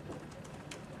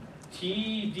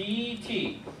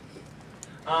 TDT.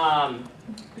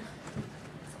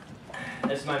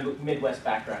 This is my Midwest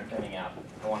background coming out.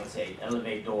 I want to say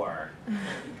elevator.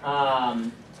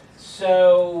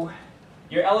 So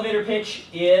your elevator pitch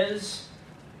is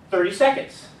 30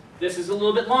 seconds. This is a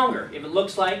little bit longer. If it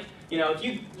looks like, if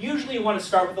you usually want to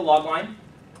start with the log line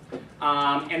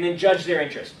and then judge their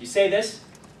interest. You say this,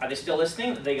 are they still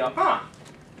listening? They go, huh.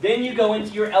 Then you go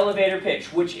into your elevator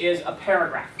pitch, which is a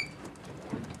paragraph.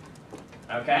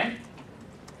 Okay?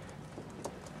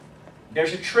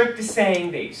 There's a trick to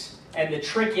saying these, and the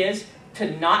trick is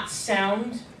to not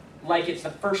sound like it's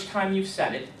the first time you've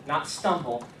said it, not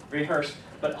stumble, rehearse,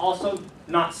 but also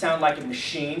not sound like a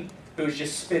machine who's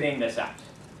just spitting this out.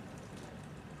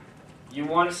 You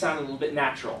want to sound a little bit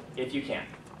natural, if you can.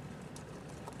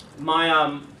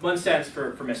 My one sentence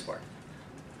for Mistborn.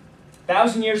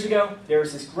 1,000 years ago, there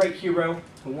was this great hero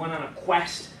who went on a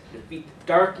quest to defeat the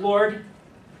Dark Lord,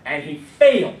 and he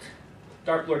failed.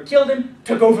 Dark Lord killed him,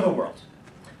 took over the world.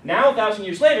 Now, 1,000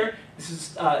 years later, this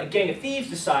is a gang of thieves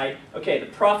decide, okay, the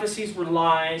prophecies were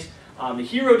lies, the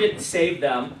hero didn't save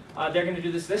them, they're going to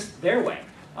do this their way.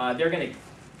 They're going to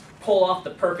pull off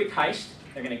the perfect heist.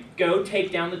 They're going to go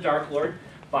take down the Dark Lord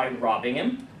by robbing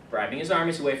him, bribing his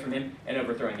armies away from him, and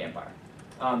overthrowing the empire.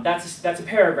 That's a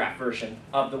paragraph version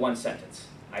of the one sentence.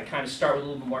 I kind of start with a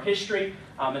little bit more history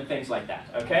and things like that,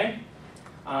 okay?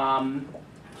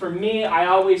 For me, I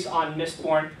always on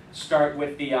Mistborn start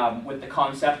with the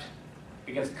concept,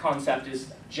 because the concept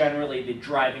is generally the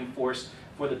driving force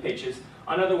for the pitches.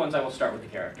 On other ones, I will start with the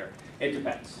character. It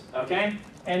depends, okay?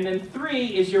 And then 3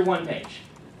 is your one page.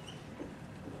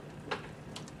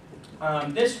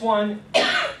 This one,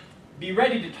 be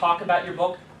ready to talk about your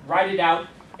book, write it out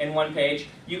in one page.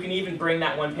 You can even bring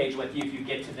that one page with you if you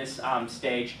get to this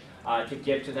stage to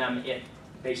give to them if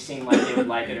they seem like they would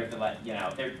like it, or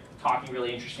if they're talking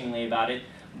really interestingly about it.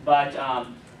 But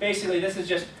basically, this is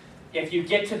just, if you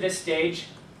get to this stage,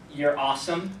 you're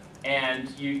awesome,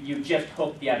 and you just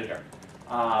hook the editor.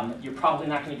 You're probably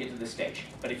not going to get to this stage,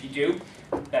 but if you do,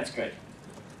 that's good.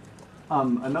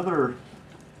 Another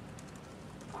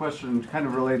question kind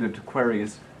of related to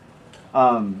queries.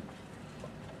 I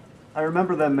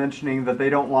remember them mentioning that they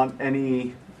don't want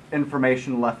any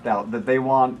information left out, that they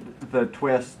want the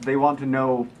twist, they want to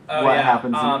know what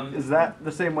happens. Is that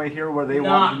the same way here, where they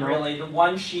want to know? Not really. The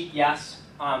one sheet, yes.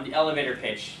 The elevator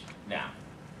pitch, no.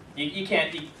 You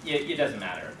can't, it doesn't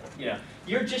matter.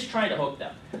 You're just trying to hook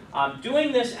them.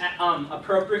 Doing this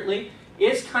appropriately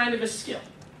is kind of a skill.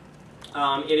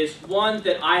 It is one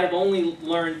that I have only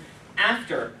learned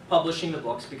after publishing the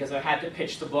books, because I had to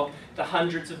pitch the book to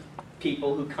hundreds of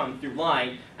people who come through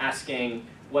line asking,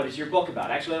 what is your book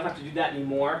about? Actually, I don't have to do that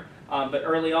anymore. But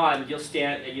early on, you'll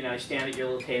stand at your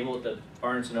little table at the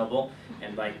Barnes & Noble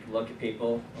and look at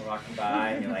people walking by,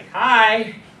 and you're like,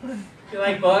 hi, do you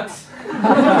like books?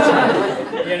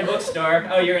 You're in a bookstore.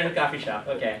 Oh, you're in a coffee shop.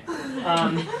 Okay.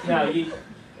 No,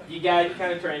 you got to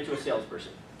kind of turn into a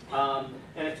salesperson.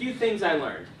 And a few things I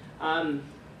learned.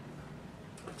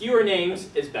 Fewer names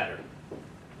is better.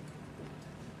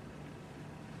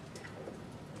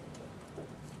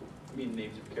 You mean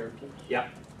names of characters? Yep.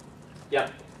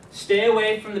 Yep. Stay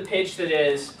away from the pitch that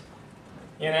is,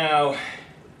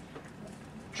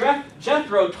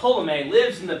 Jethro Ptolemy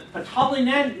lives in the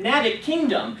Ptolemaic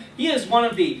kingdom. He is one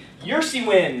of the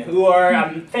Ursiwin, who are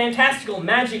a fantastical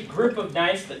magic group of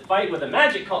knights that fight with a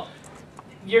magic call.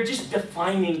 You're just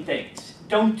defining things.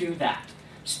 Don't do that.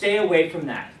 Stay away from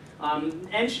that.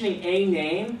 Mentioning a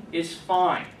name is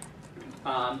fine,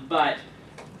 but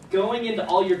going into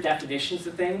all your definitions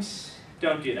of things,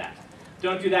 don't do that.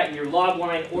 Don't do that in your log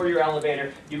line or your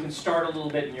elevator. You can start a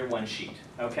little bit in your one sheet,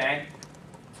 okay?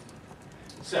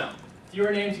 So,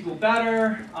 fewer names equal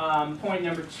better. Point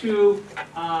number 2,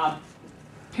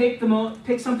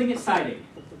 pick something exciting.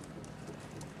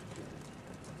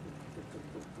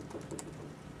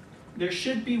 There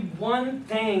should be one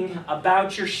thing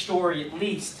about your story, at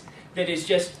least, that is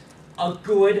just a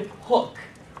good hook.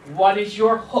 What is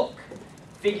your hook?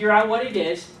 Figure out what it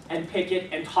is and pick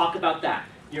it and talk about that.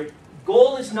 Your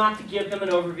goal is not to give them an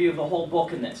overview of the whole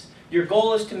book in this. Your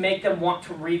goal is to make them want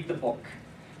to read the book.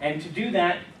 And to do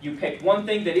that, you pick one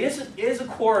thing that is a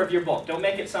core of your book. Don't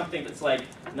make it something that's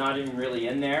not even really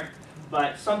in there,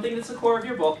 but something that's the core of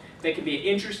your book that can be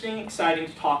interesting, exciting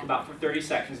to talk about for 30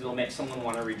 seconds that'll make someone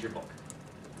want to read your book.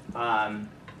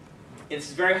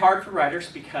 It's very hard for writers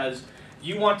because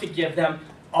you want to give them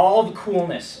all the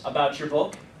coolness about your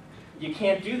book. You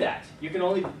can't do that. You can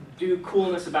only do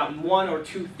coolness about 1 or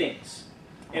 2 things.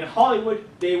 In Hollywood,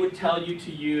 they would tell you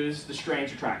to use the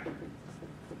strange attractor.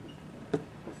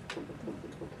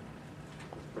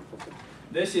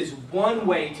 This is one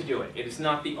way to do it. It is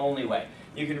not the only way.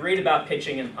 You can read about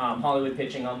pitching and Hollywood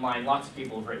pitching online. Lots of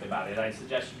people have written about it. I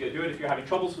suggest you go do it if you're having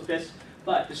troubles with this.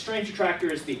 But the strange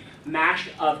attractor is the mash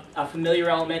of a familiar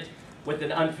element with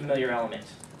an unfamiliar element.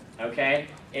 Okay?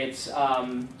 It's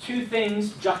 2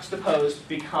 things juxtaposed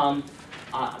become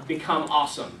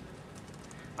awesome.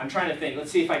 I'm trying to think.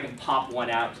 Let's see if I can pop one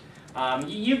out.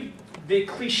 The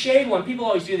cliched one, people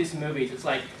always do this in movies. It's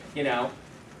like,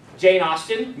 Jane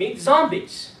Austen meets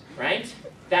zombies, right?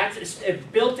 That's a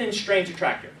built-in strange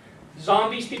attractor.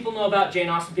 Zombies people know about, Jane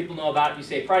Austen people know about. You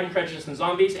say Pride and Prejudice and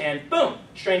zombies, and boom,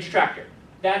 strange attractor.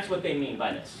 That's what they mean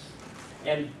by this.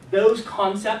 And those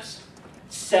concepts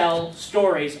sell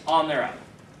stories on their own.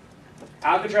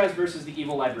 Alcatraz versus the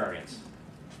Evil Librarians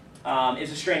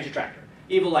is a strange attractor.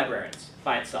 Evil Librarians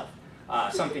by itself.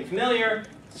 Something familiar,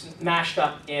 mashed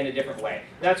up in a different way.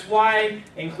 That's why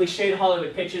in cliched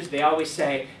Hollywood pitches, they always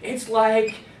say, it's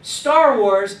like Star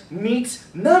Wars meets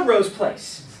Melrose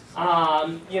Place.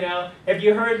 Have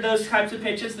you heard those types of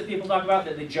pitches that people talk about,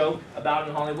 that they joke about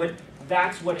in Hollywood?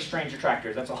 That's what a strange attractor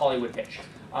is. That's a Hollywood pitch.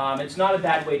 It's not a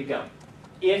bad way to go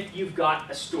if you've got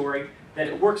a story that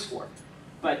it works for.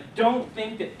 But don't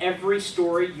think that every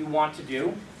story you want to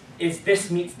do is this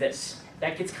meets this.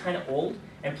 That gets kind of old,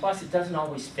 and plus it doesn't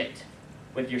always fit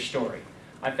with your story.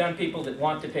 I found people that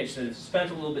want to pitch that have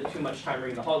spent a little bit too much time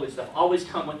reading the Hollywood stuff always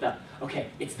come with the, okay,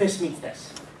 it's this meets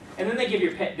this. And then they give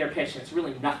their pitch and it's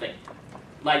really nothing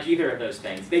like either of those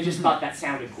things. They just thought that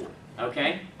sounded cool,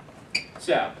 okay?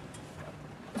 So,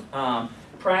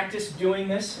 practice doing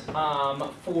this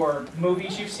for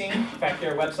movies you've seen. In fact,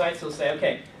 there are websites that'll say,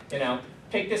 okay,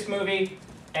 take this movie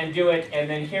and do it, and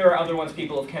then here are other ones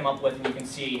people have come up with, and you can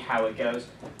see how it goes.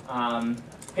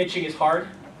 Pitching is hard,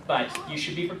 but you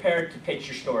should be prepared to pitch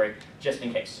your story just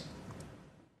in case.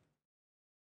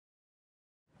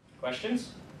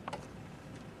 Questions?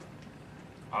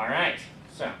 All right.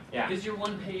 So, yeah. Is your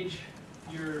one page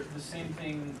the same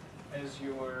thing as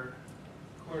your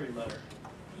query letter?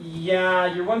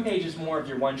 Yeah, your one page is more of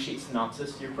your one sheet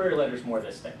synopsis. Your query letter is more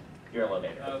this thing, your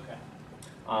elevator. Okay.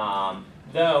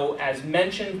 Though, as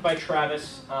mentioned by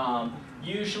Travis,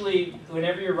 usually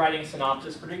whenever you're writing a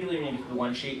synopsis, particularly when you do the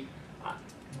one sheet,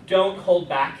 don't hold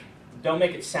back. Don't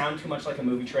make it sound too much like a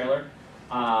movie trailer.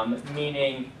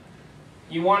 Meaning,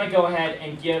 you want to go ahead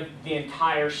and give the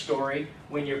entire story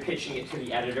when you're pitching it to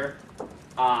the editor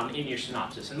in your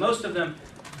synopsis. And most of them,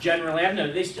 generally, I don't know,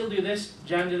 do they still do this?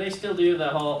 Jen, do they still do the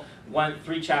whole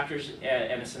 3 chapters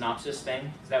and a synopsis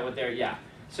thing? Is that what they're, yeah.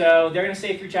 So they're going to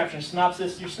say 3 chapters and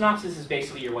synopsis. Your synopsis is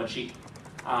basically your one sheet.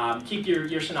 Keep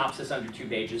your synopsis under 2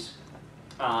 pages.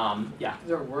 Yeah. Is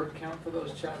there a word count for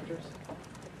those chapters?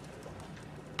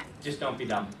 Just don't be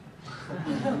dumb.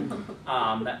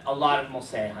 A lot of them will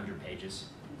say 100 pages,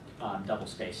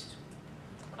 double-spaced,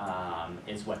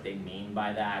 is what they mean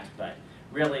by that. But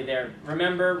really,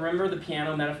 remember the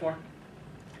piano metaphor?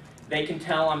 They can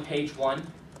tell on page 1,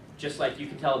 just like you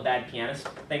can tell a bad pianist,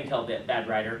 they can tell a bad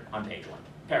writer on page 1,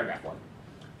 paragraph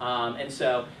 1. And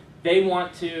so they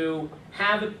want to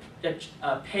have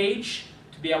a page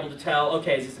to be able to tell,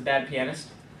 okay, is this a bad pianist?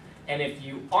 And if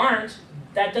you aren't,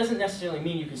 that doesn't necessarily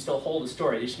mean you can still hold a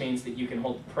story. It just means that you can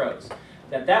hold the prose.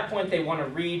 At that point, they want to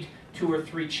read 2 or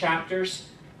 3 chapters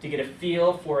to get a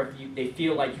feel for if they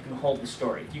feel like you can hold the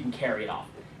story, if you can carry it off.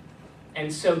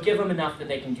 And so give them enough that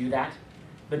they can do that,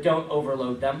 but don't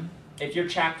overload them. If your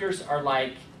chapters are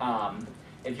like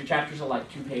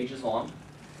 2 pages long,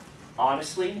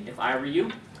 honestly, if I were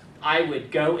you, I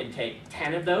would go and take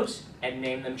 10 of those and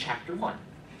name them chapter 1,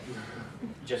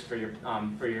 just for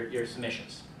your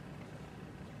submissions.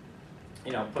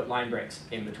 Put line breaks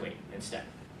in between instead,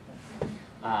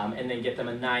 and then get them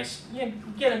a nice,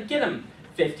 get them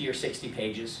 50 or 60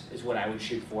 pages is what I would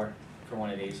shoot for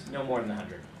one of these. No more than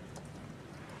 100.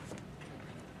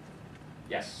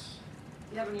 Yes.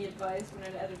 Do you have any advice when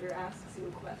an editor asks you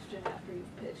a question after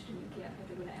you've pitched and you can't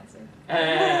think of an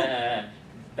answer?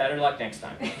 Better luck next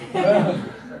time.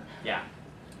 Yeah.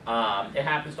 It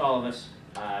happens to all of us.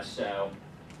 So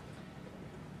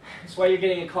that's why you're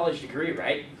getting a college degree,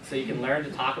 right? So you can learn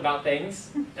to talk about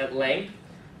things at length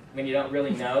when you don't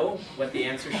really know what the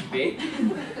answer should be.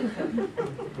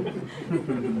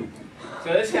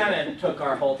 So this kind of took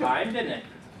our whole time, didn't it?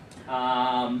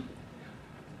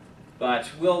 But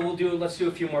let's do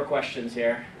a few more questions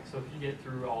here. So if you get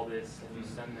through all this and you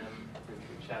send them the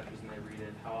 3 chapters and they read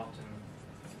it, how often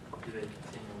do they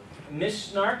continue? Miss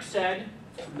Snark said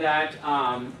that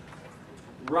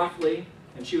roughly,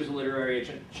 and she was a literary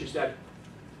agent, she said,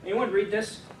 anyone read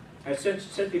this? I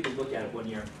sent people to look at it one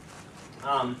year.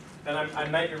 And I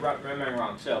might be remembering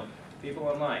wrong, so people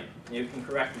online, you can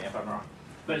correct me if I'm wrong.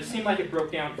 But it seemed like it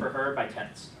broke down for her by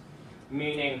tenths,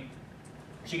 meaning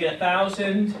she'd get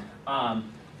 1,000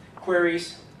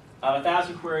 queries. Of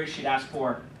 1,000 queries, she'd ask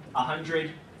for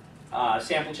 100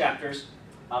 sample chapters.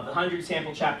 Of the 100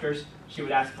 sample chapters, she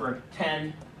would ask for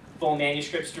 10 full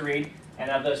manuscripts to read, and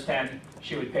of those 10,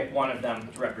 she would pick one of them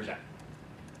to represent.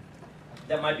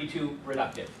 That might be too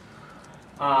reductive.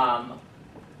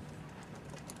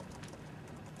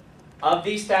 Of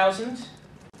these 1,000,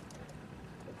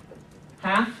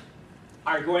 half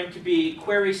are going to be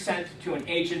queries sent to an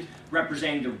agent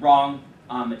representing the wrong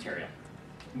material.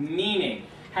 Meaning,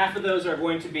 half of those are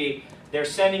going to be, they're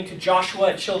sending to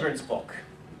Joshua a children's book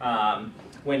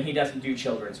when he doesn't do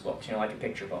children's books, like a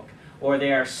picture book. Or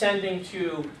they are sending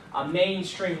to a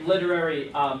mainstream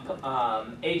literary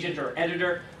agent or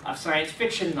editor a science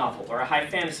fiction novel or a high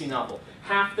fantasy novel.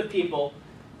 Half the people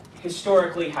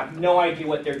historically have no idea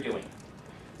what they're doing.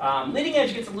 Leading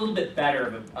Edge gets a little bit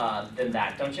better than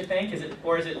that, don't you think?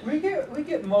 Or is it? We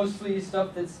get mostly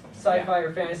stuff that's sci-fi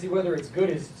or fantasy. Whether it's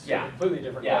good is a completely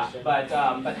different question.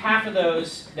 But half of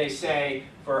those they say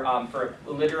for a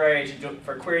literary agent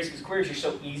for queries, because queries are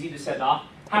so easy to send off.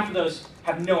 Half of those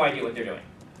have no idea what they're doing.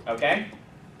 Okay.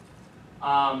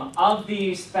 Of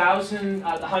these 1,000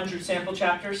 sample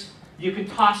chapters, you can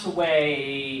toss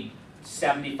away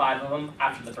 75 of them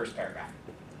after the first paragraph,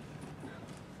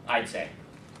 I'd say.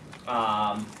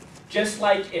 Just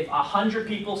like if 100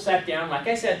 people sat down, like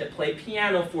I said, to play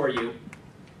piano for you,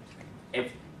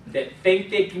 if they think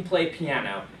they can play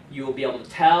piano, you will be able to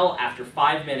tell after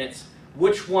 5 minutes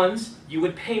which ones you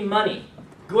would pay money,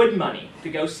 good money, to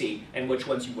go see, and which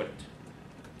ones you wouldn't.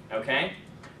 Okay?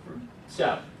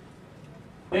 So,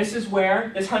 this is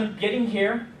where, getting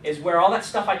here is where all that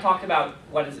stuff I talked about,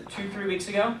 what is it, 2-3 weeks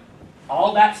ago?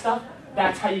 All that stuff,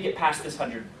 that's how you get past this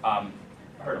 100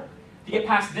 hurdle. To get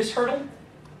past this hurdle,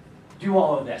 do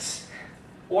all of this.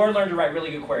 Or learn to write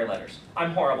really good query letters.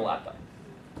 I'm horrible at them.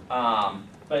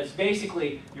 But it's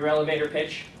basically your elevator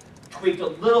pitch, tweaked a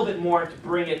little bit more to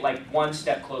bring it like one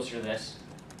step closer to this,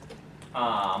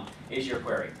 is your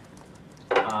query.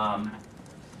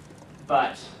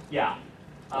 But yeah,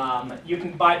 you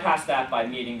can bypass that by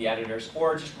meeting the editors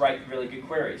or just write really good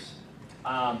queries.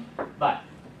 But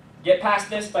get past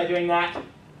this by doing that.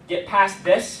 Get past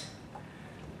this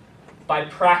by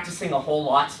practicing a whole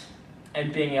lot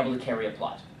and being able to carry a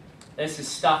plot. This is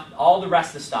stuff, all the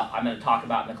rest of the stuff I'm going to talk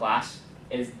about in the class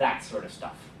is that sort of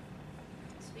stuff.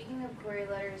 Speaking of query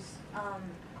letters,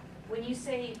 when you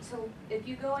say, if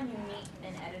you go and you meet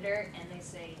an editor and they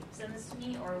say, send this to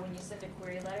me, or when you send a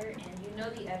query letter and you know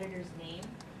the editor's name,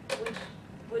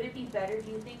 would it be better,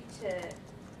 do you think, to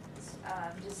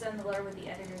just send the letter with the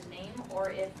editor's name, or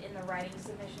if in the writing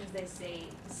submissions they say,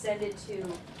 send it to...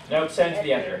 No, send it to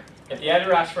the editor. If the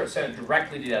editor asks for it, send it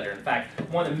directly to the editor. In fact,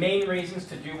 one of the main reasons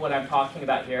to do what I'm talking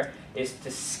about here is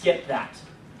to skip that.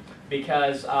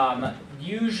 Because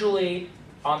usually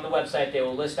on the website they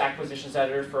will list acquisitions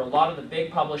editor. For a lot of the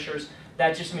big publishers,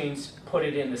 that just means put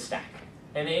it in the stack.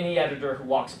 And any editor who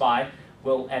walks by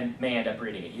may end up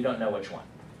reading it. You don't know which one.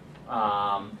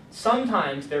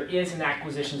 Sometimes there is an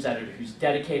acquisitions editor whose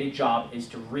dedicated job is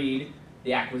to read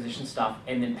the acquisition stuff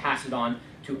and then pass it on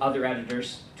to other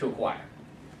editors to acquire.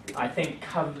 I think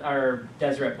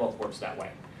Deseret both works that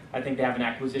way. I think they have an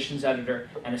acquisitions editor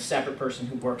and a separate person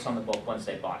who works on the book once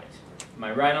they bought it. Am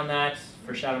I right on that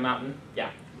for Shadow Mountain?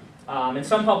 Yeah. And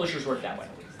some publishers work that way.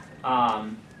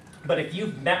 But if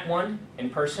you've met one in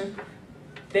person,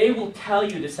 they will tell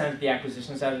you to send it to the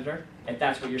acquisitions editor if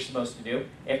that's what you're supposed to do.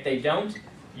 If they don't,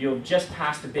 you'll just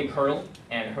passed a big hurdle,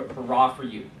 and hurrah for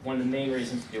you. One of the main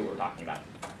reasons to do what we're talking about.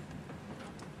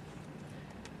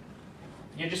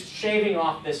 You're just shaving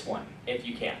off this one, if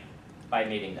you can, by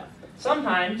meeting them.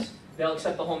 Sometimes they'll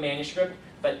accept the whole manuscript,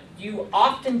 but you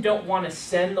often don't want to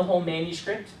send the whole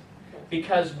manuscript,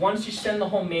 because once you send the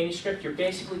whole manuscript, you're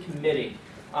basically committing.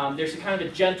 There's a kind of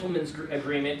a gentleman's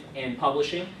agreement in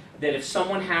publishing that if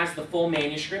someone has the full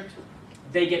manuscript,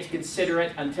 they get to consider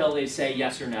it until they say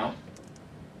yes or no,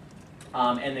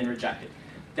 and then reject it.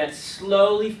 That's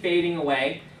slowly fading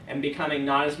away and becoming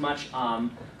not as much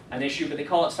an issue, but they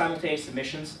call it simultaneous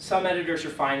submissions. Some editors are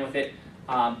fine with it,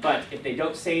 but if they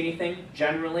don't say anything,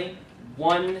 generally,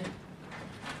 one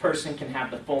person can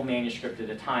have the full manuscript at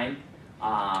a time,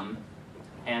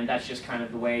 and that's just kind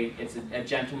of the way, it's a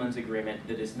gentleman's agreement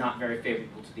that is not very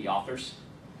favorable to the authors.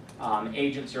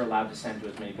 Agents are allowed to send to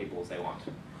as many people as they want.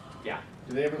 Yeah.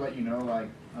 Do they ever let you know, like,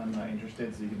 I'm not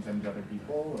interested, so you can send to other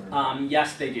people? Or?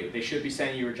 Yes, they do. They should be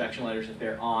sending you rejection letters if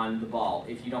they're on the ball.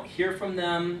 If you don't hear from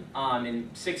them in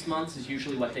 6 months is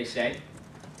usually what they say.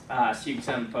 So you can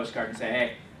send them a postcard and say,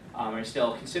 hey, are you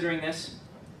still considering this?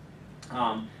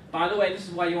 By the way, this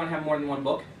is why you want to have more than one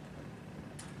book.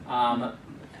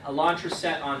 A launcher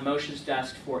set on Moshe's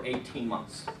desk for 18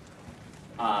 months.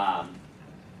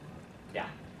 Yeah.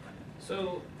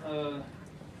 So,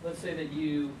 let's say that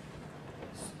you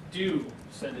do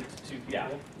send it to two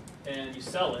people, and you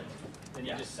sell it, then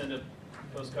you just send a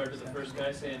postcard to the first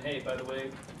guy saying, hey, by the way...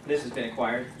 This has been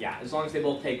acquired. Yeah, as long as they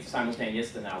both take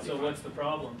simultaneous, then that'll be fine. What's the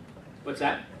problem? What's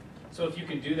that? So if you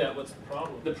can do that, what's the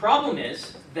problem? The problem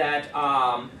is that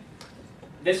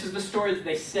this is the story that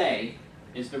they say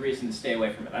is the reason to stay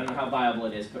away from it. I don't know how viable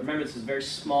it is, but remember, this is a very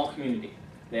small community.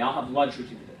 They all have lunch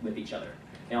with each other.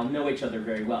 They all know each other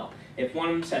very well. If one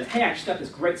of them says, hey, I just got this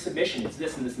great submission, it's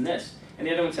this and this and this, and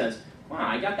the other one says, wow,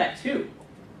 I got that too,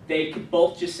 they could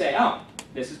both just say, oh,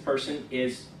 this person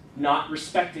is not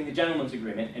respecting the gentleman's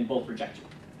agreement, and both reject you.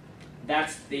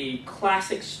 That's the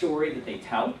classic story that they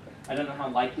tell. I don't know how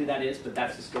likely that is, but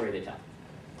that's the story they tell.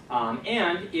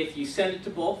 And if you send it to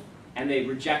both, and they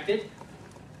reject it,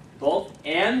 both,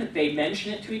 and they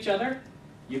mention it to each other,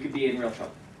 you could be in real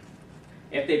trouble.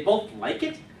 If they both like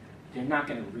it, they're not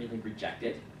going to really reject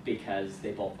it because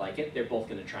they both like it. They're both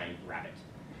going to try and grab it.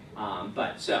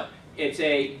 So it's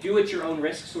a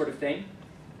do-at-your-own-risk sort of thing.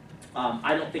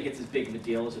 I don't think it's as big of a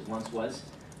deal as it once was.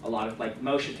 A lot of, like,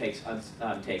 Moshe takes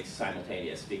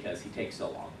simultaneous because he takes so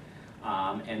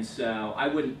long. And so I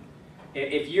wouldn't,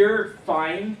 if you're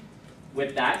fine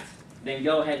with that, then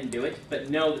go ahead and do it, but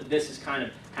know that this is kind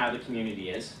of how the community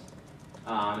is.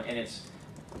 And it's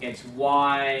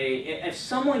why,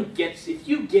 if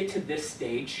you get to this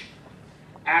stage,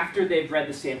 after they've read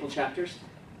the sample chapters,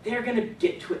 they're going to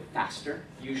get to it faster,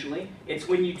 usually. It's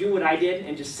when you do what I did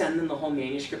and just send them the whole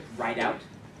manuscript right out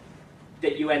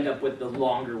that you end up with the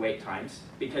longer wait times,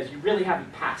 because you really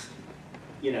haven't passed.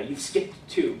 You've skipped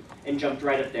 2 and jumped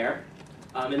right up there.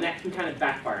 And that can kind of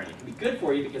backfire on you. It can be good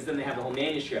for you because then they have the whole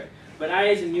manuscript. But I,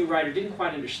 as a new writer, didn't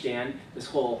quite understand this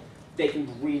whole, they can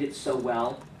read it so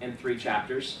well in 3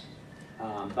 chapters.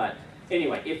 But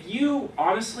anyway, if you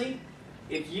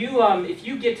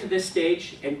get to this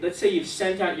stage, and let's say you've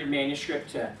sent out your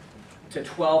manuscript to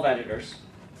 12 editors,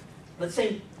 let's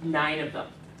say 9 of them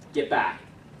get back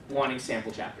wanting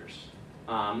sample chapters,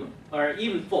 or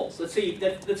even fulls.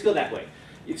 Let's go that way.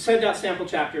 You've sent out sample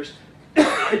chapters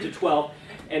to 12,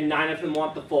 and 9 of them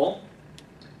want the full.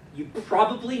 You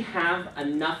probably have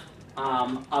enough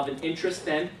of an interest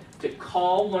then to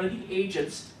call one of the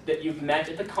agents that you've met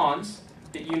at the cons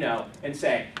that you know and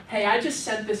say, hey, I just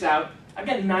sent this out. I've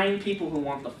got 9 people who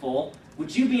want the full.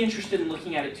 Would you be interested in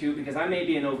looking at it too? Because I may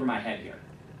be in over my head here.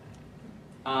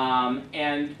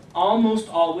 And almost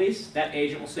always that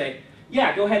agent will say,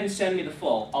 yeah, go ahead and send me the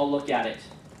full. I'll look at it.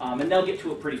 And they'll get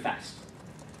to it pretty fast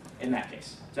in that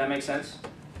case. Does that make sense?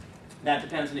 That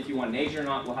depends on if you want an agent or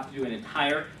not. We'll have to do an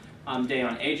entire day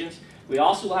on agents. We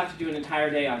also will have to do an entire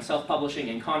day on self-publishing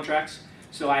and contracts.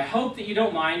 So I hope that you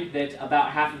don't mind that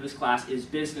about half of this class is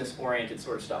business-oriented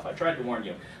sort of stuff. I tried to warn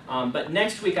you. But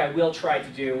next week I will try to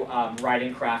do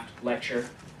writing craft lecture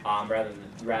rather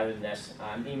than this.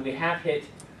 I mean, we have hit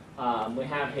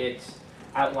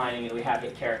outlining and we have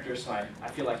hit characters, so I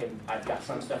feel like I've got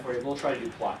some stuff for you. We'll try to do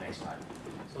plot next time.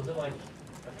 So is it like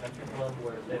a country club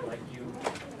where they like you,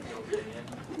 you'll get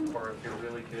in, or if you're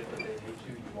really good but they hate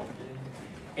you, you won't get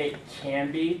in? It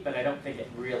can be, but I don't think it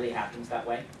really happens that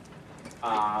way.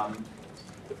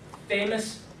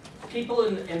 Famous people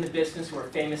in the business who are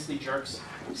famously jerks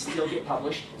still get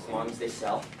published as long as they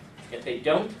sell. If they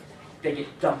don't, they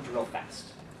get dumped real fast.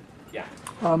 Yeah.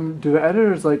 Do the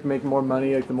editors make more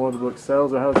money the more the book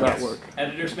sells, or how does that work?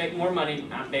 Editors make more money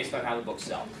based on how the books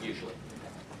sell, usually.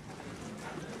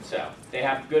 So they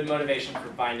have good motivation for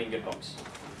finding good books.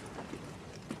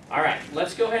 All right,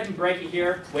 let's go ahead and break it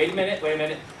here. Wait a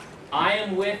minute. I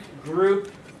am with group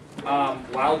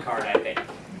wildcard, I think,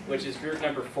 which is group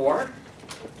number 4.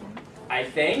 I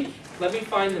think. Let me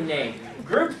find the name.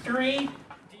 Group 3